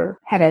never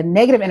had a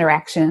negative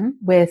interaction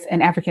with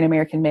an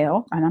African-American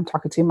male, and I'm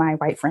talking to my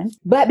white friend,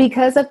 but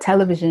because of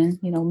television,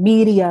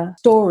 media,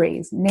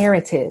 stories,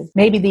 narrative,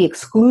 maybe the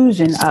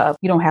exclusion of,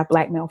 you don't have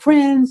Black male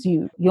friends,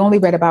 you only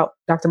read about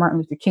Dr. Martin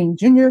Luther King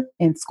Jr.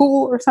 in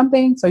school or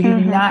something. So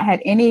you've not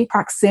had any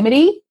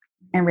proximity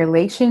and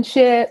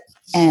relationship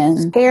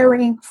and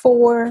caring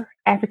for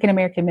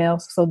African-American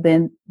males. So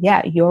then,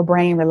 your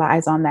brain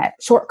relies on that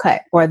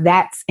shortcut, or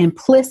that's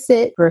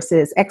implicit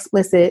versus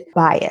explicit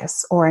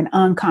bias or an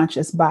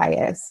unconscious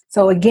bias.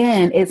 So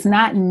again, it's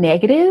not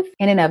negative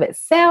in and of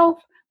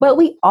itself, but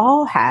we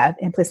all have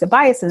implicit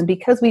biases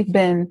because we've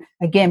been,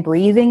 again,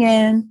 breathing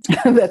in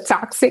the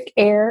toxic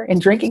air and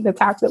drinking the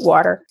toxic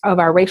water of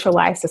our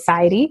racialized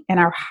society and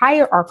our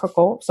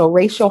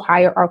racial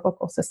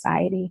hierarchical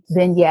society.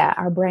 Then,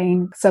 our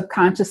brain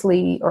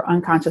subconsciously or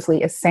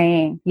unconsciously is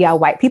saying,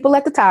 white people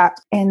at the top,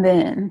 and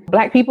then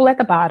Black people at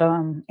the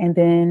bottom, and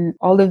then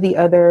all of the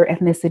other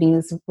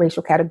ethnicities,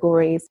 racial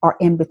categories are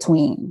in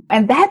between.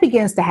 And that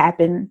begins to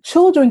happen.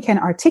 Children can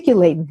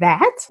articulate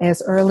that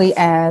as early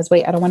as,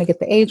 I don't want to get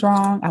the age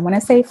wrong. I want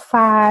to say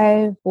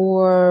 5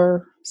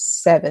 or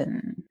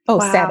 7. Wow.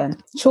 7.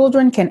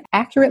 Children can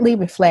accurately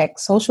reflect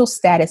social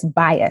status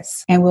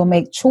bias and will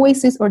make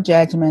choices or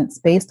judgments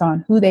based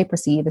on who they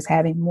perceive as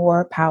having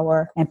more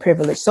power and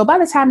privilege. So by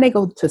the time they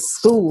go to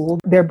school,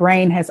 their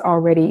brain has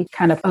already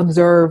kind of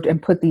observed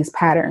and put these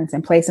patterns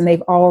in place, and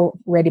they've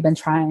already been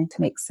trying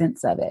to make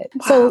sense of it.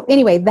 Wow. So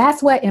anyway,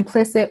 that's what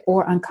implicit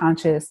or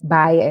unconscious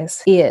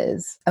bias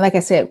is. And like I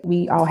said,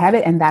 we all have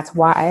it, and that's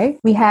why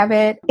we have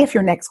it. If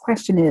your next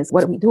question is,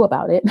 what do we do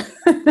about it?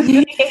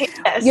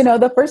 Yes.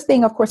 The first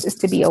thing, of course, is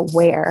to be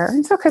aware.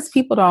 And so because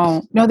people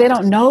they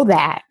don't know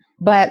that.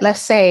 But let's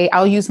say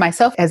I'll use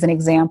myself as an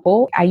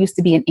example. I used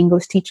to be an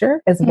English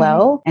teacher as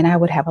well, and I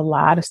would have a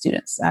lot of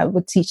students. I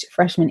would teach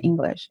freshman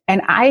English,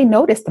 and I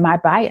noticed my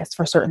bias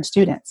for certain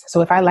students. So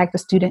if I like the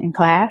student in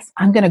class,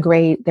 I'm going to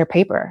grade their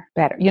paper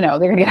better. They're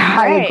going to get a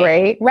higher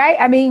grade, right?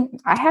 I mean,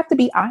 I have to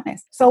be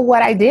honest. So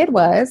what I did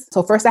was,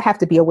 first I have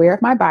to be aware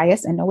of my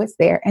bias and know it's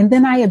there. And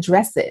then I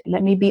address it.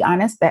 Let me be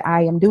honest that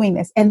I am doing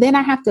this. And then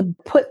I have to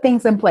put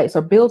things in place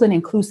or build an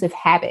inclusive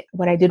habit.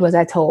 What I did was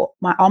I told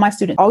all my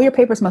students, all your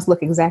papers must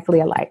look exactly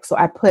alike. So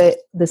I put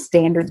the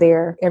standard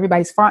there.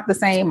 Everybody's font the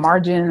same,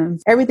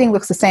 margins, everything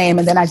looks the same.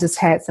 And then I just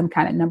had some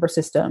kind of number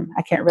system.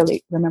 I can't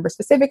really remember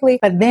specifically,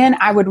 but then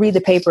I would read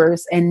the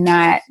papers and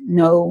not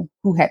know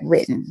who had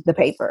written the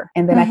paper.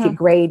 And then I could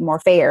grade more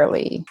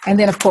fairly. And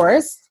then of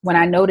course, when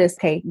I noticed,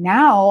 okay,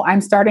 now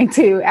I'm starting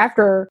to,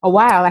 after a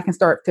while, I can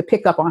start to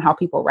pick up on how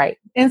people write.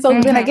 And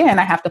so then again,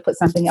 I have to put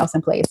something else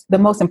in place. The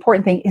most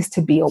important thing is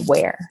to be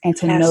aware and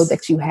to know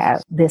that you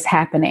have this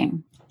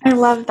happening. I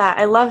love that.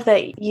 I love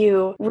that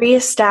you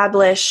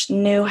reestablish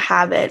new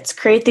habits,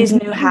 create these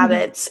new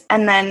habits.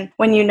 And then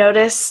when you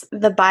notice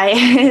the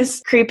bias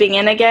creeping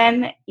in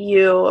again,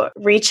 you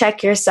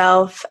recheck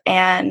yourself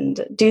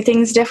and do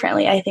things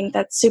differently. I think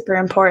that's super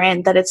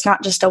important, that it's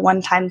not just a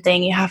one-time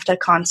thing. You have to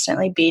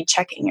constantly be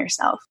checking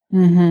yourself.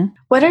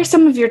 What are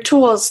some of your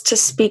tools to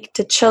speak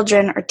to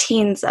children or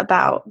teens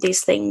about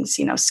these things?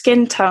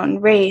 Skin tone,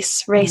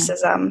 race,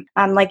 racism.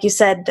 Like you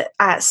said,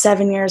 at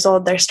 7 years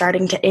old, they're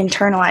starting to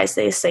internalize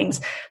these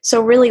things.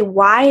 So really,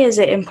 why is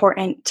it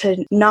important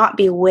to not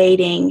be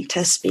waiting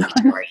to speak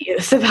to our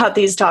youth about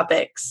these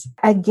topics?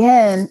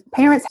 Again,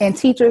 parents and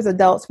teachers,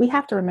 adults, we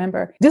have to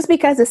remember, just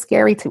because it's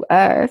scary to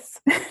us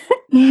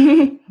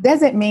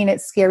doesn't mean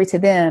it's scary to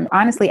them.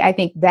 Honestly, I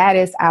think that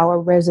is our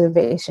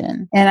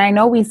reservation. And I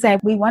know we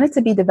said we want it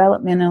to be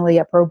developmentally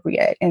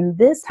appropriate, and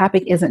this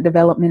topic isn't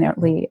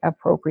developmentally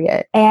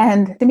appropriate.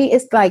 And to me,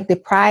 it's like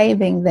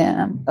depriving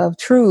them of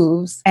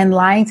truths and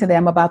lying to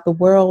them about the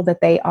world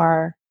that they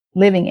are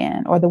living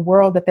in or the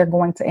world that they're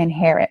going to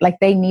inherit. Like,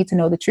 they need to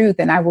know the truth.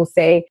 And I will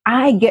say,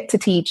 I get to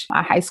teach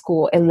a high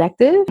school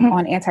elective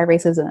on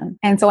anti-racism.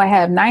 And so I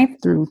have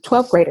 9th through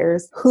 12th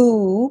graders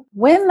who,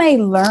 when they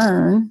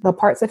learn the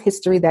parts of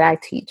history that I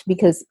teach,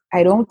 because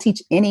I don't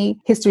teach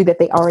any history that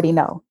they already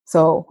know.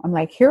 So I'm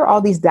like, here are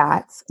all these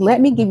dots. Let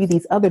me give you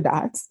these other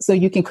dots so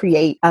you can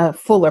create a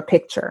fuller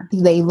picture.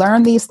 They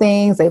learn these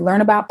things. They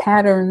learn about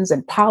patterns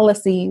and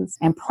policies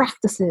and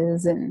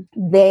practices, and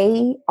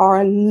they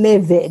are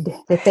livid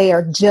that they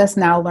are just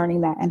now learning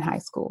that in high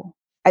school.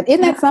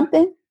 Isn't that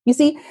something? You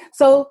see,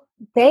 so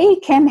they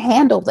can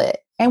handle it.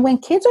 And when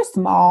kids are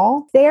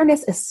small,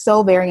 fairness is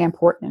so very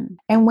important.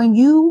 And when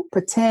you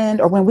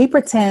pretend, or when we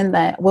pretend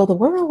that, well, the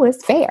world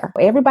is fair,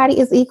 everybody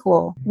is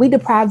equal, we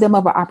deprive them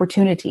of an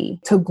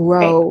opportunity to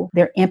grow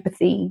their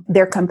empathy,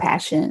 their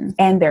compassion,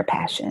 and their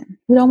passion.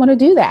 We don't want to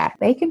do that.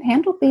 They can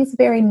handle these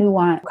very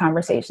nuanced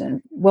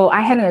conversations. Well,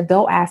 I had an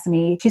adult ask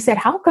me, she said,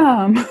 how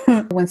come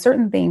when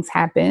certain things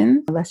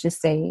happen, let's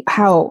just say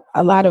how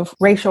a lot of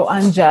racial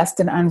unjust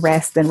and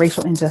unrest and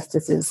racial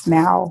injustice is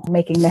now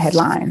making the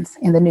headlines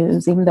in the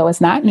news, even though it's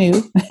not new.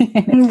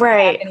 It's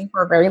happening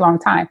for a very long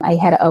time. I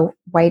had a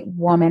white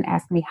woman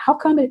ask me, how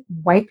come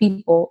white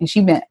people, and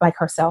she meant like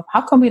herself,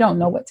 how come we don't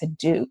know what to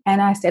do?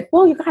 And I said,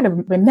 well, you got to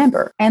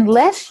remember,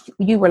 unless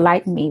you were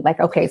like me, like,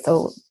 okay,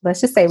 so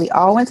let's just say we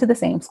all went to the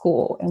same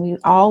school and we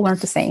all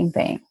learned the same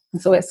thing.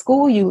 And so at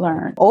school, you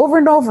learn over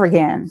and over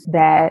again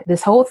that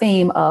this whole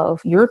theme of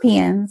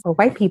Europeans or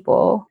white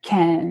people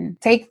can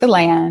take the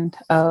land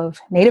of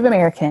Native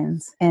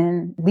Americans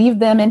and leave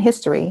them in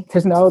history.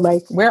 There's no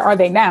like, where are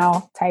they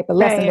now type of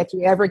lesson that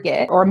you ever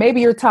get. Or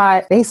maybe you're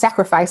taught they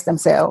sacrificed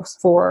themselves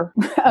for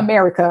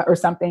America or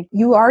something.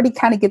 You already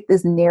kind of get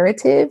this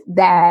narrative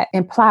that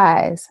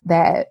implies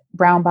that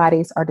brown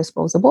bodies are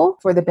disposable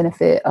for the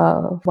benefit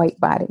of white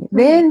bodies.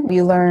 Then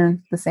you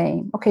learn the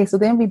same. Okay, so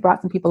then we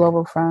brought some people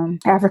over from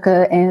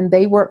Africa and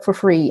they worked for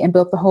free and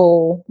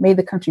made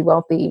the country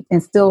wealthy,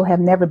 and still have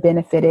never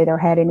benefited or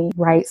had any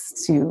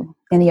rights to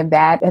any of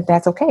that.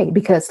 That's okay,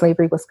 because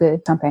slavery was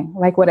good, something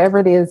like whatever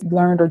it is,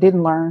 learned or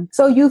didn't learn.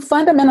 So you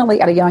fundamentally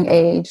at a young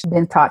age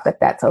been taught that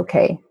that's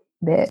okay,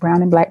 that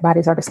brown and black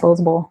bodies are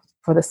disposable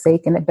for the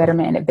sake and the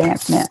betterment and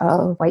advancement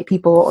of white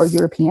people or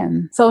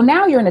Europeans. So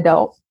now you're an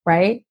adult,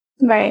 right?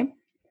 Right.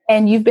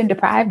 And you've been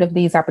deprived of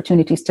these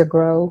opportunities to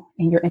grow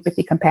in your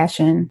empathy,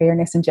 compassion,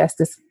 fairness, and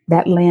justice,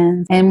 that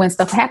lens. And when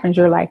stuff happens,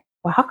 you're like,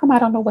 well, how come I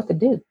don't know what to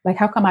do? Like,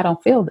 how come I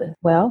don't feel this?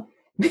 Well,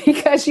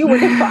 because you were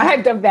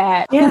deprived of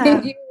that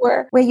when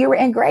you were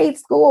in grade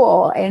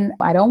school. And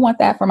I don't want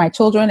that for my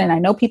children. And I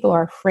know people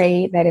are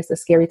afraid that it's a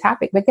scary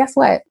topic, but guess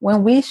what?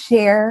 When we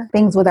share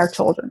things with our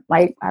children,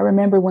 like I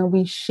remember when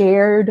we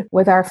shared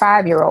with our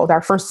 5-year-old,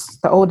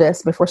 the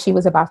oldest, before she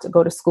was about to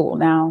go to school.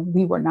 Now,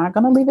 we were not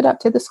going to leave it up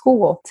to the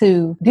school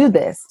to do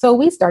this. So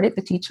we started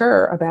to teach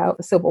her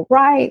about civil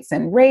rights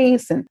and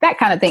race and that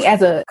kind of thing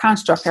as a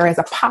construct or as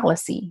a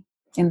policy.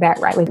 In that,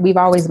 right? Like we've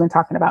always been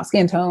talking about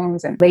skin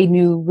tones, and they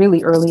knew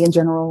really early in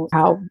general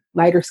how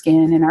lighter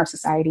skin in our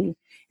society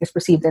is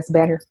perceived as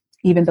better,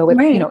 even though it's,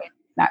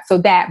 not so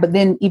that, but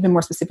then even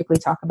more specifically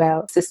talk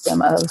about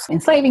system of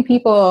enslaving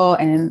people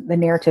and the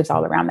narratives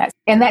all around that.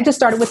 And that just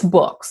started with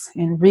books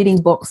and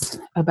reading books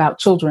about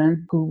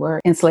children who were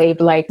enslaved,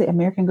 like the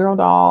American Girl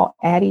doll,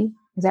 Addie.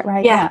 Is that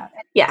right? Yeah.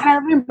 And I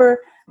remember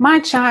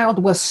my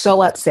child was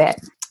so upset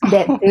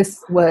that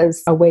this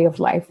was a way of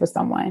life for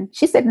someone.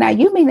 She said, now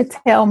you mean to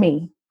tell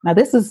me, now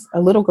this is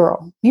a little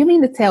girl, you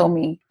mean to tell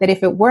me that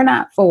if it were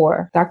not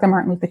for Dr.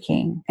 Martin Luther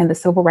King and the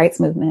civil rights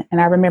movement,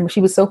 and I remember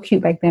she was so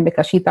cute back then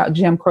because she thought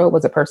Jim Crow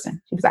was a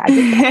person. She was like,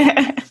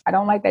 I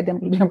don't like that Jim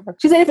Crow.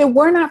 She said, if it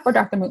were not for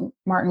Dr.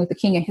 Martin Luther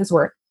King and his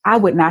work, I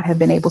would not have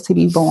been able to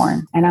be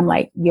born. And I'm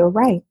like, you're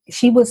right.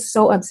 She was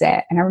so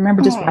upset. And I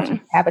remember just watching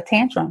her have a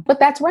tantrum. But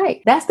that's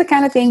right. That's the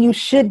kind of thing you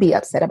should be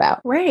upset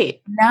about.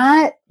 Right.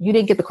 Not, you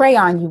didn't get the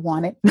crayon you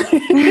wanted.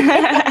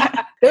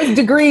 There's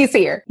degrees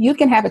here. You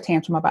can have a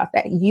tantrum about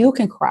that. You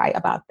can cry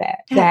about that.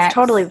 That's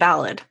totally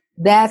valid.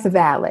 That's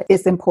valid.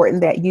 It's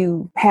important that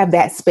you have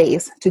that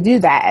space to do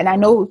that. And I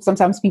know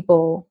sometimes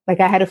people,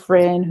 like I had a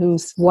friend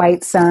whose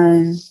white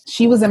son,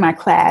 she was in my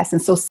class.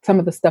 And so some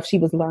of the stuff she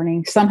was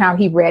learning, somehow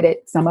he read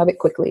it, some of it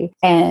quickly,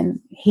 and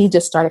he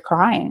just started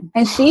crying.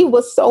 And she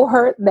was so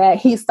hurt that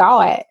he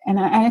saw it. And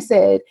I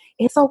said,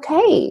 it's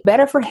okay.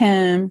 Better for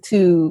him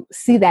to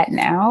see that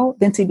now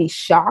than to be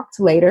shocked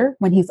later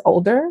when he's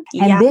older.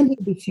 And then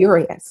he'd be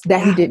furious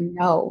that he didn't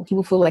know. He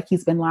will feel like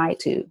he's been lied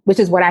to, which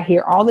is what I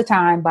hear all the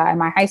time by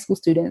my high school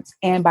students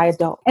and by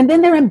adults. And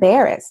then they're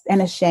embarrassed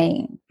and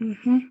ashamed.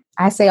 Mm-hmm.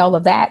 I say all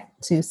of that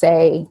to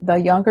say the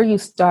younger you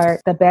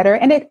start, the better.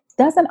 And it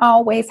doesn't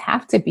always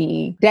have to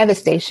be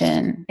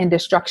devastation and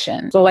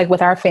destruction. So like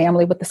with our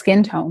family, with the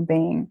skin tone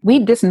thing, we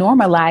just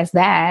normalize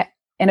that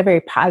in a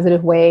very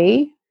positive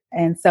way,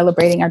 and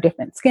celebrating our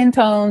different skin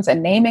tones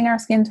and naming our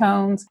skin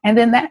tones. And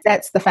then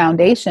that's the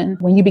foundation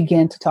when you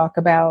begin to talk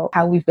about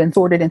how we've been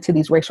sorted into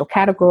these racial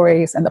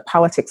categories and the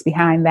politics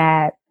behind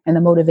that and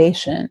the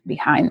motivation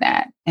behind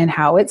that and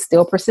how it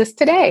still persists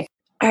today.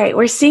 All right,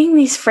 we're seeing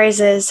these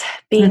phrases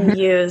being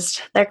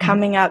used. They're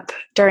coming up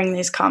during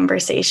these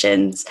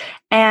conversations,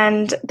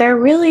 and they're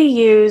really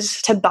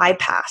used to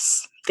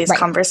bypass these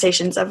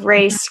conversations of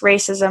race,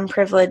 racism,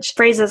 privilege.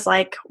 Phrases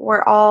like,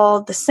 we're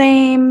all the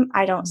same,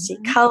 I don't see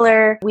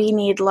color, we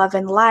need love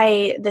and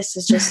light, this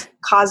is just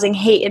causing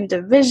hate and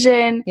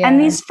division. Yeah.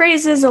 And these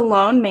phrases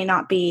alone may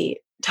not be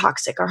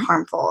toxic or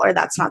harmful, or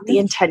that's not the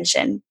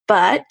intention.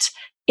 But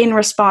in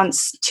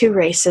response to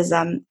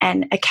racism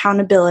and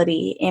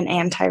accountability in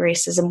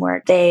anti-racism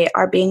work, they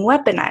are being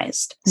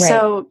weaponized. Right.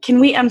 So can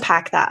we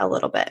unpack that a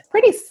little bit?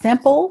 Pretty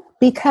simple,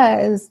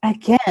 because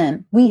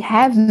again, we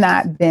have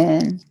not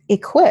been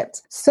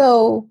equipped.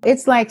 So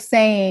it's like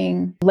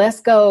saying,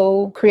 let's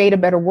go create a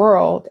better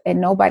world,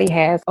 and nobody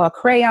has a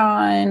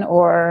crayon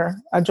or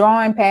a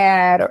drawing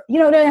pad, or, they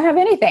don't have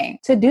anything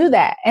to do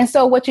that. And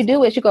so what you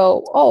do is you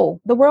go, oh,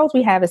 the world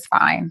we have is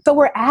fine. So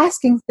we're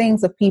asking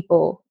things of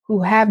people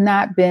who have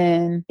not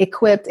been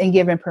equipped and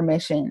given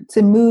permission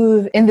to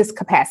move in this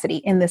capacity,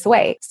 in this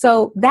way.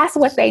 So that's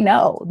what they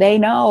know. They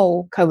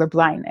know color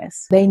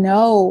blindness. They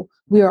know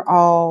we are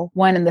all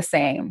one and the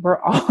same.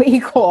 We're all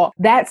equal.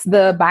 That's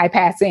the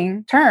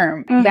bypassing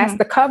term. Mm-hmm. That's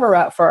the cover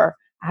up for,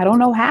 I don't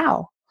know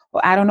how,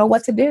 or I don't know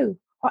what to do,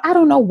 or I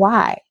don't know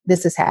why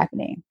this is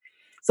happening.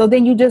 So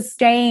then you just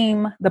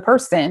shame the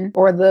person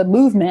or the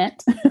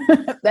movement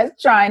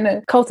that's trying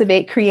to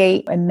cultivate,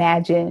 create,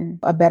 imagine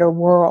a better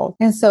world.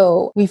 And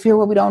so we fear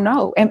what we don't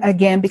know. And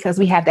again, because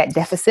we have that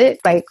deficit,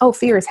 like, oh,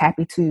 fear is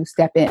happy to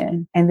step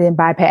in and then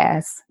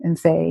bypass and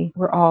say,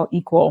 we're all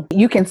equal.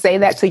 You can say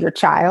that to your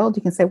child.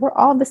 You can say, we're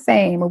all the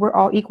same, or we're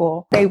all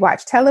equal. They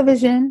watch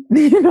television,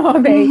 they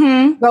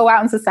go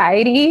out in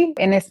society.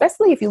 And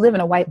especially if you live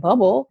in a white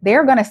bubble,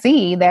 they're going to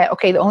see that,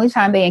 okay, the only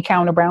time they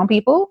encounter brown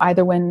people,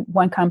 either when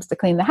one comes to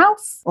clean the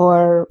house,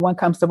 or one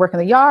comes to work in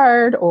the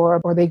yard,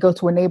 or they go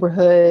to a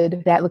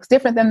neighborhood that looks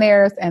different than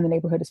theirs, and the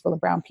neighborhood is full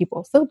of brown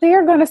people. So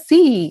they're going to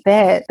see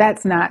that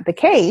that's not the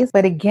case.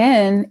 But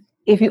again,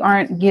 if you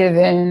aren't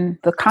given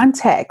the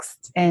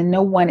context and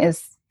no one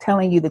is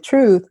telling you the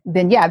truth,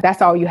 then yeah,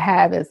 that's all you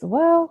have is,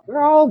 well,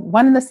 we're all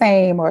one and the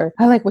same. Or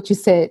I like what you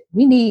said.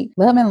 We need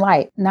love and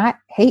light, not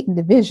hate and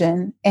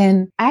division.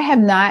 And I have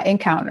not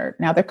encountered,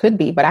 now there could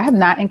be, but I have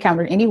not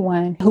encountered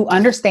anyone who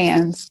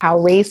understands how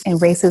race and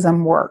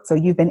racism work. So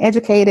you've been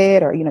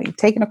educated or, you've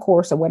taken a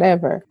course or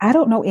whatever. I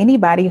don't know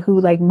anybody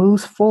who like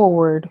moves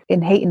forward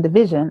in hate and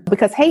division,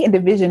 because hate and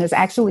division is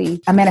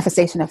actually a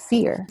manifestation of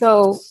fear.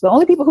 So the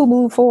only people who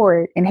move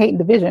forward in hate and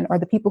division are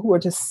the people who are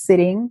just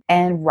sitting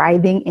and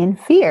writhing in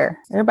fear.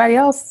 Everybody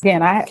else,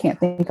 again, I can't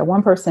think of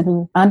one person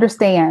who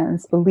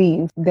understands,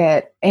 believes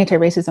that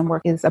anti-racism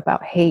work is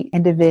about hate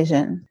and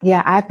division.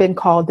 Yeah, I've been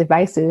called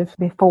divisive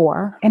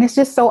before. And it's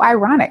just so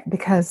ironic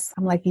because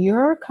I'm like,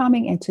 you're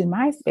coming into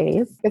my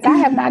space because I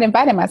have not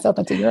invited myself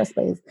into your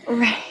space.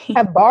 Right.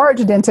 Have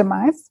barged into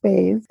my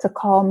space to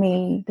call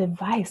me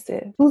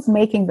divisive. Who's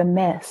making the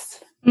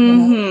mess?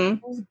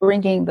 Who's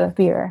bringing the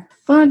fear?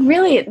 Well, and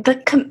really, the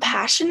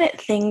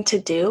compassionate thing to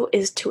do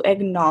is to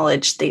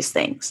acknowledge these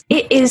things.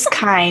 It is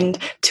kind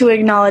to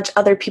acknowledge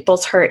other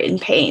people's hurt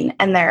and pain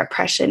and their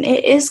oppression.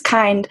 It is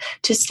kind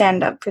to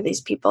stand up for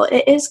these people.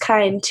 It is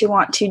kind to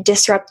want to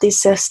disrupt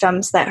these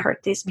systems that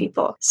hurt these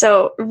people.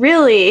 So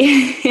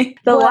really,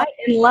 the light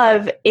and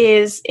love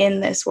is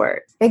in this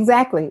word.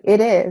 Exactly. It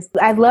is.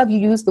 I love you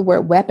use the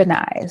word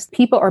weaponized.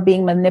 People are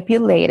being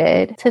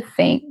manipulated to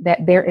think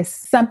that there is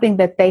something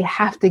that they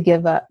have to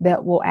give up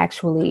that will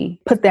actually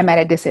put them at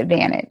a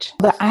disadvantage.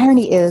 The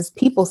irony is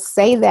people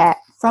say that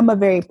from a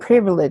very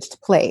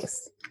privileged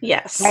place.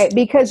 Yes. Right?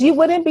 Because you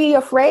wouldn't be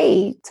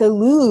afraid to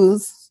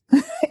lose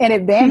an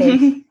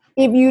advantage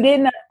if you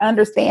didn't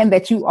understand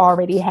that you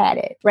already had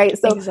it, right?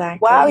 So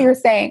while you're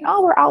saying,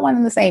 oh, we're all one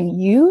and the same,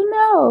 you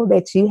know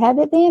that you have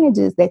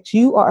advantages that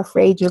you are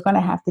afraid you're going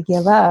to have to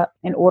give up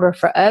in order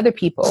for other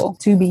people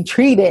to be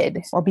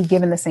treated or be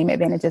given the same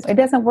advantages. It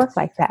doesn't work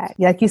like that.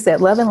 Like you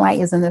said, love and light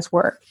is in this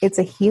work. It's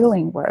a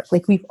healing work.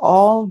 Like we've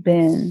all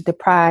been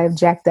deprived,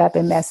 jacked up,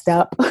 and messed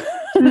up.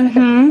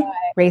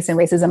 Race and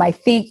racism. I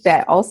think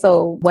that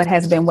also what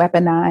has been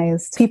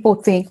weaponized, people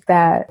think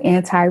that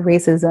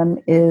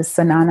anti-racism is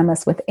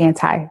synonymous with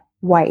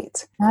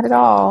anti-white. Not at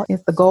all.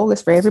 If the goal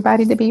is for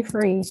everybody to be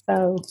free.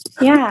 So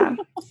yeah.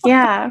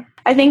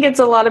 I think it's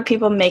a lot of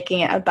people making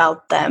it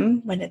about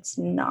them when it's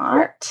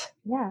not.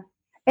 Yeah.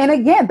 And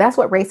again, that's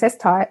what race has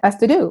taught us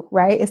to do,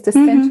 right? It's to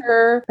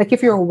center, like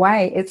if you're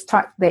white, it's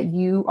taught that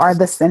you are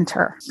the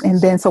center. And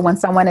then so when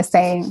someone is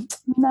saying,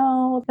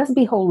 no, let's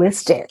be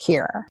holistic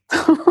here.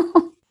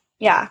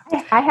 Yeah.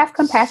 I have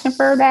compassion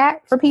for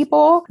that, for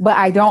people, but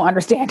I don't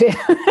understand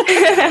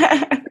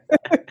it.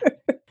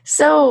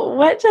 So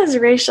what does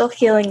racial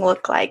healing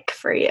look like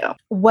for you?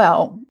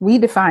 Well, we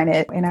define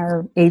it in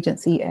our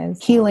agency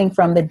as healing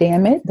from the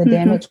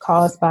damage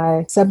caused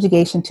by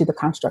subjugation to the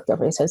construct of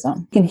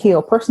racism. You can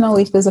heal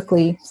personally,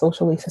 physically,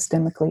 socially,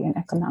 systemically, and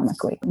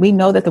economically. We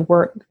know that the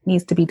work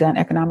needs to be done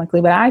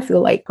economically, but I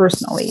feel like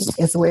personally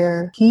is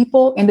where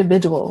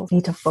individuals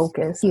need to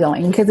focus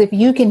healing. Because if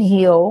you can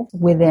heal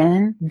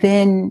within,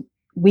 then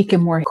we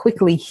can more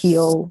quickly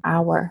heal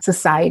our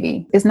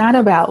society. It's not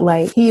about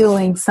like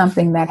healing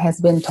something that has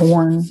been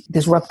torn,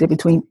 disrupted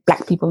between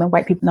Black people and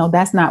white people. No,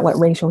 that's not what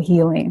racial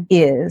healing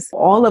is.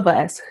 All of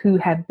us who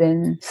have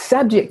been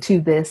subject to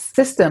this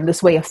system,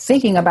 this way of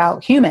thinking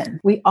about humans,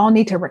 we all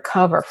need to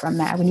recover from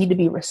that. We need to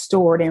be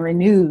restored and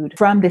renewed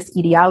from this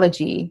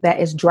ideology that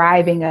is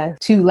driving us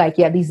to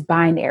these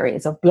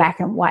binaries of Black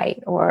and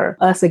white or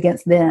us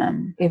against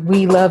them. If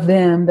we love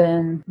them,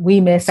 then we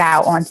miss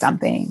out on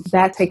something.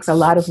 That takes a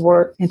lot of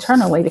work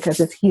internally because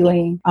it's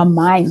healing a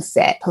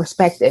mindset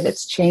perspective.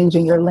 It's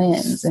changing your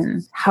lens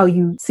and how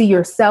you see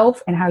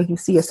yourself and how you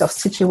see yourself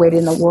situated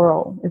in the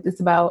world. It's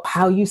about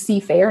how you see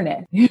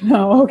fairness,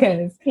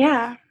 because in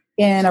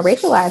a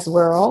racialized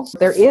world,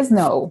 there is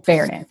no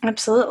fairness.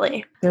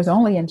 Absolutely. There's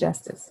only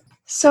injustice.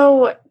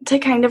 So to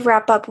kind of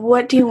wrap up,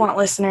 what do you want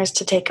listeners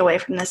to take away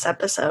from this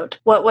episode?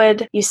 What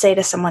would you say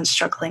to someone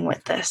struggling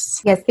with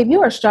this? Yes, if you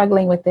are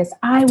struggling with this,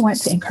 I want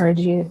to encourage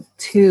you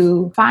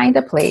to find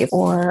a place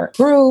or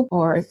group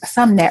or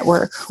some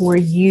network where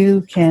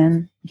you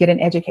can get an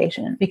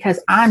education. Because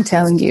I'm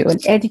telling you, an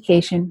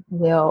education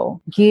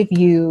will give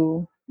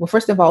you, well,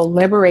 first of all,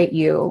 liberate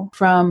you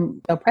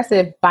from the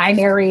oppressive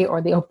binary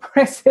or the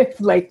oppressive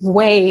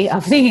way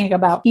of thinking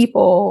about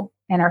people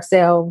and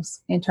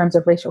ourselves in terms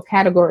of racial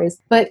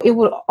categories, but it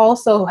will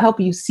also help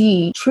you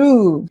see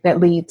truths that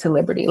lead to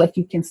liberty. Like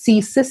you can see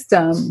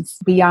systems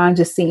beyond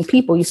just seeing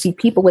people. You see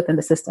people within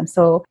the system.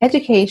 So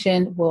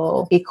education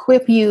will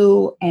equip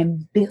you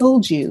and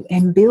build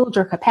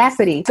your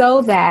capacity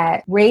so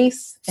that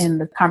race and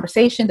the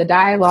conversation, the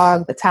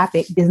dialogue, the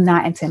topic is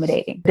not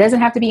intimidating. It doesn't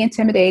have to be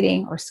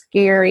intimidating or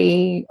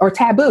scary or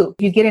taboo.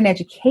 If you get an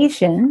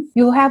education,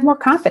 you'll have more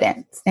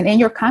confidence. And in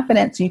your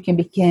confidence, you can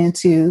begin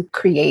to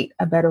create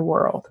a better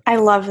world. I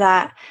love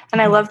that.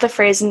 And I love the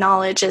phrase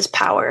knowledge is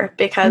power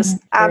because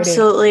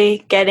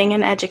absolutely getting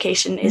an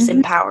education is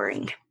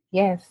empowering.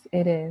 Yes,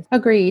 it is.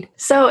 Agreed.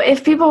 So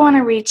if people want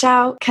to reach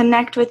out,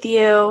 connect with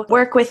you,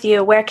 work with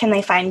you, where can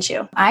they find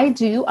you? I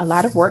do a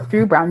lot of work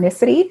through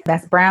Brownicity.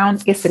 That's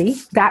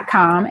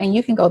brownicity.com. And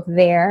you can go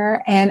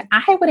there. And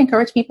I would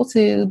encourage people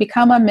to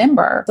become a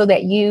member so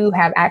that you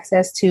have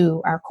access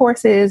to our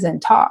courses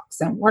and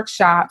talks and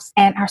workshops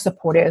and our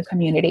supportive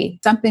community.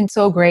 Something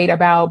so great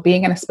about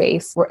being in a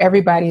space where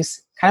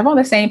everybody's kind of on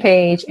the same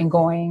page and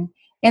going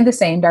in the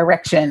same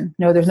direction.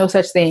 No, there's no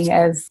such thing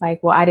as like,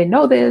 well, I didn't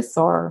know this,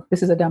 or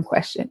this is a dumb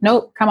question.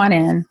 Nope, come on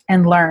in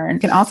and learn. You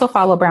can also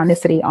follow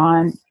Brownicity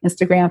on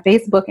Instagram,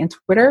 Facebook, and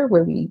Twitter,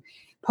 where we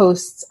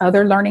post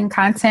other learning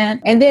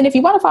content. And then if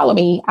you want to follow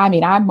me,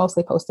 I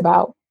mostly post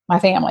about my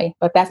family,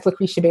 but that's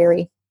Lucretia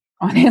Berry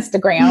on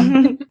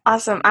Instagram.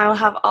 Awesome. I will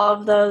have all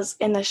of those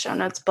in the show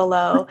notes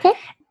below. Okay.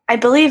 I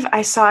believe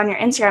I saw on your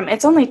Instagram,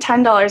 it's only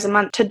 $10 a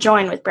month to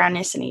join with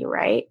Brownicity,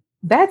 right?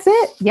 That's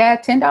it. Yeah,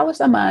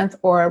 $10 a month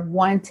or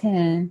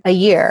 $110 a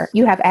year.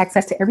 You have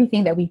access to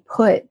everything that we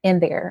put in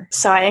there.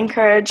 So I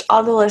encourage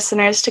all the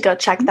listeners to go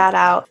check that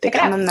out,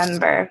 become a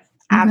member.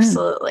 Mm-hmm.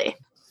 Absolutely.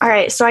 All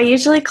right. So I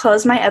usually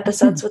close my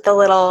episodes with a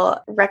little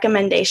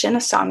recommendation,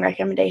 a song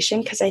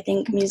recommendation, because I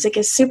think music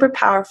is super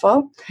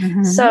powerful.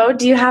 Mm-hmm. So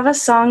do you have a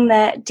song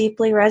that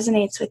deeply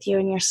resonates with you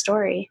in your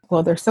story?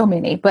 Well, there's so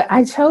many, but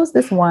I chose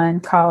this one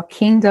called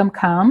Kingdom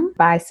Come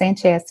by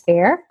Sanchez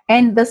Fair.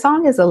 And the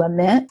song is a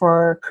lament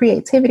for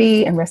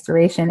creativity and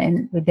restoration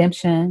and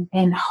redemption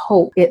and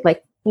hope. It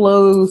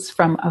flows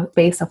from a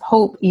space of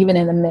hope, even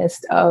in the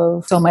midst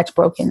of so much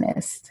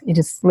brokenness. It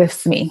just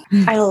lifts me.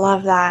 I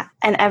love that.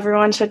 And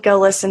everyone should go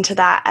listen to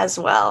that as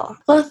well.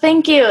 Well,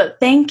 thank you.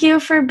 Thank you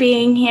for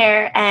being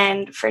here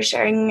and for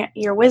sharing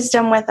your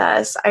wisdom with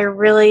us. I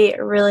really,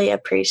 really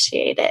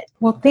appreciate it.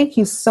 Well, thank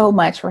you so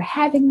much for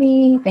having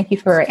me. Thank you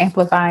for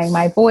amplifying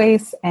my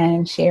voice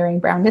and sharing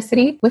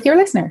Brownicity with your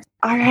listeners.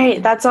 All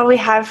right. That's all we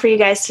have for you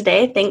guys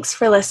today. Thanks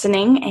for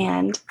listening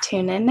and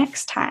tune in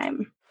next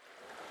time.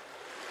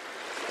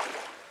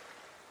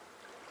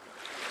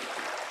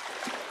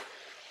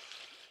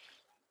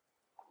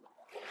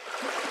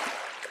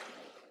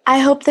 I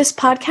hope this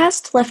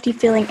podcast left you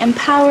feeling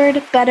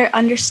empowered, better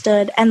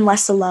understood, and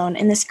less alone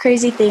in this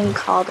crazy thing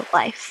called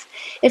life.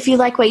 If you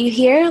like what you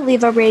hear,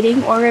 leave a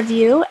rating or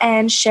review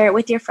and share it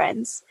with your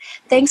friends.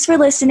 Thanks for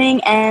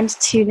listening and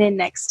tune in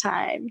next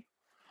time.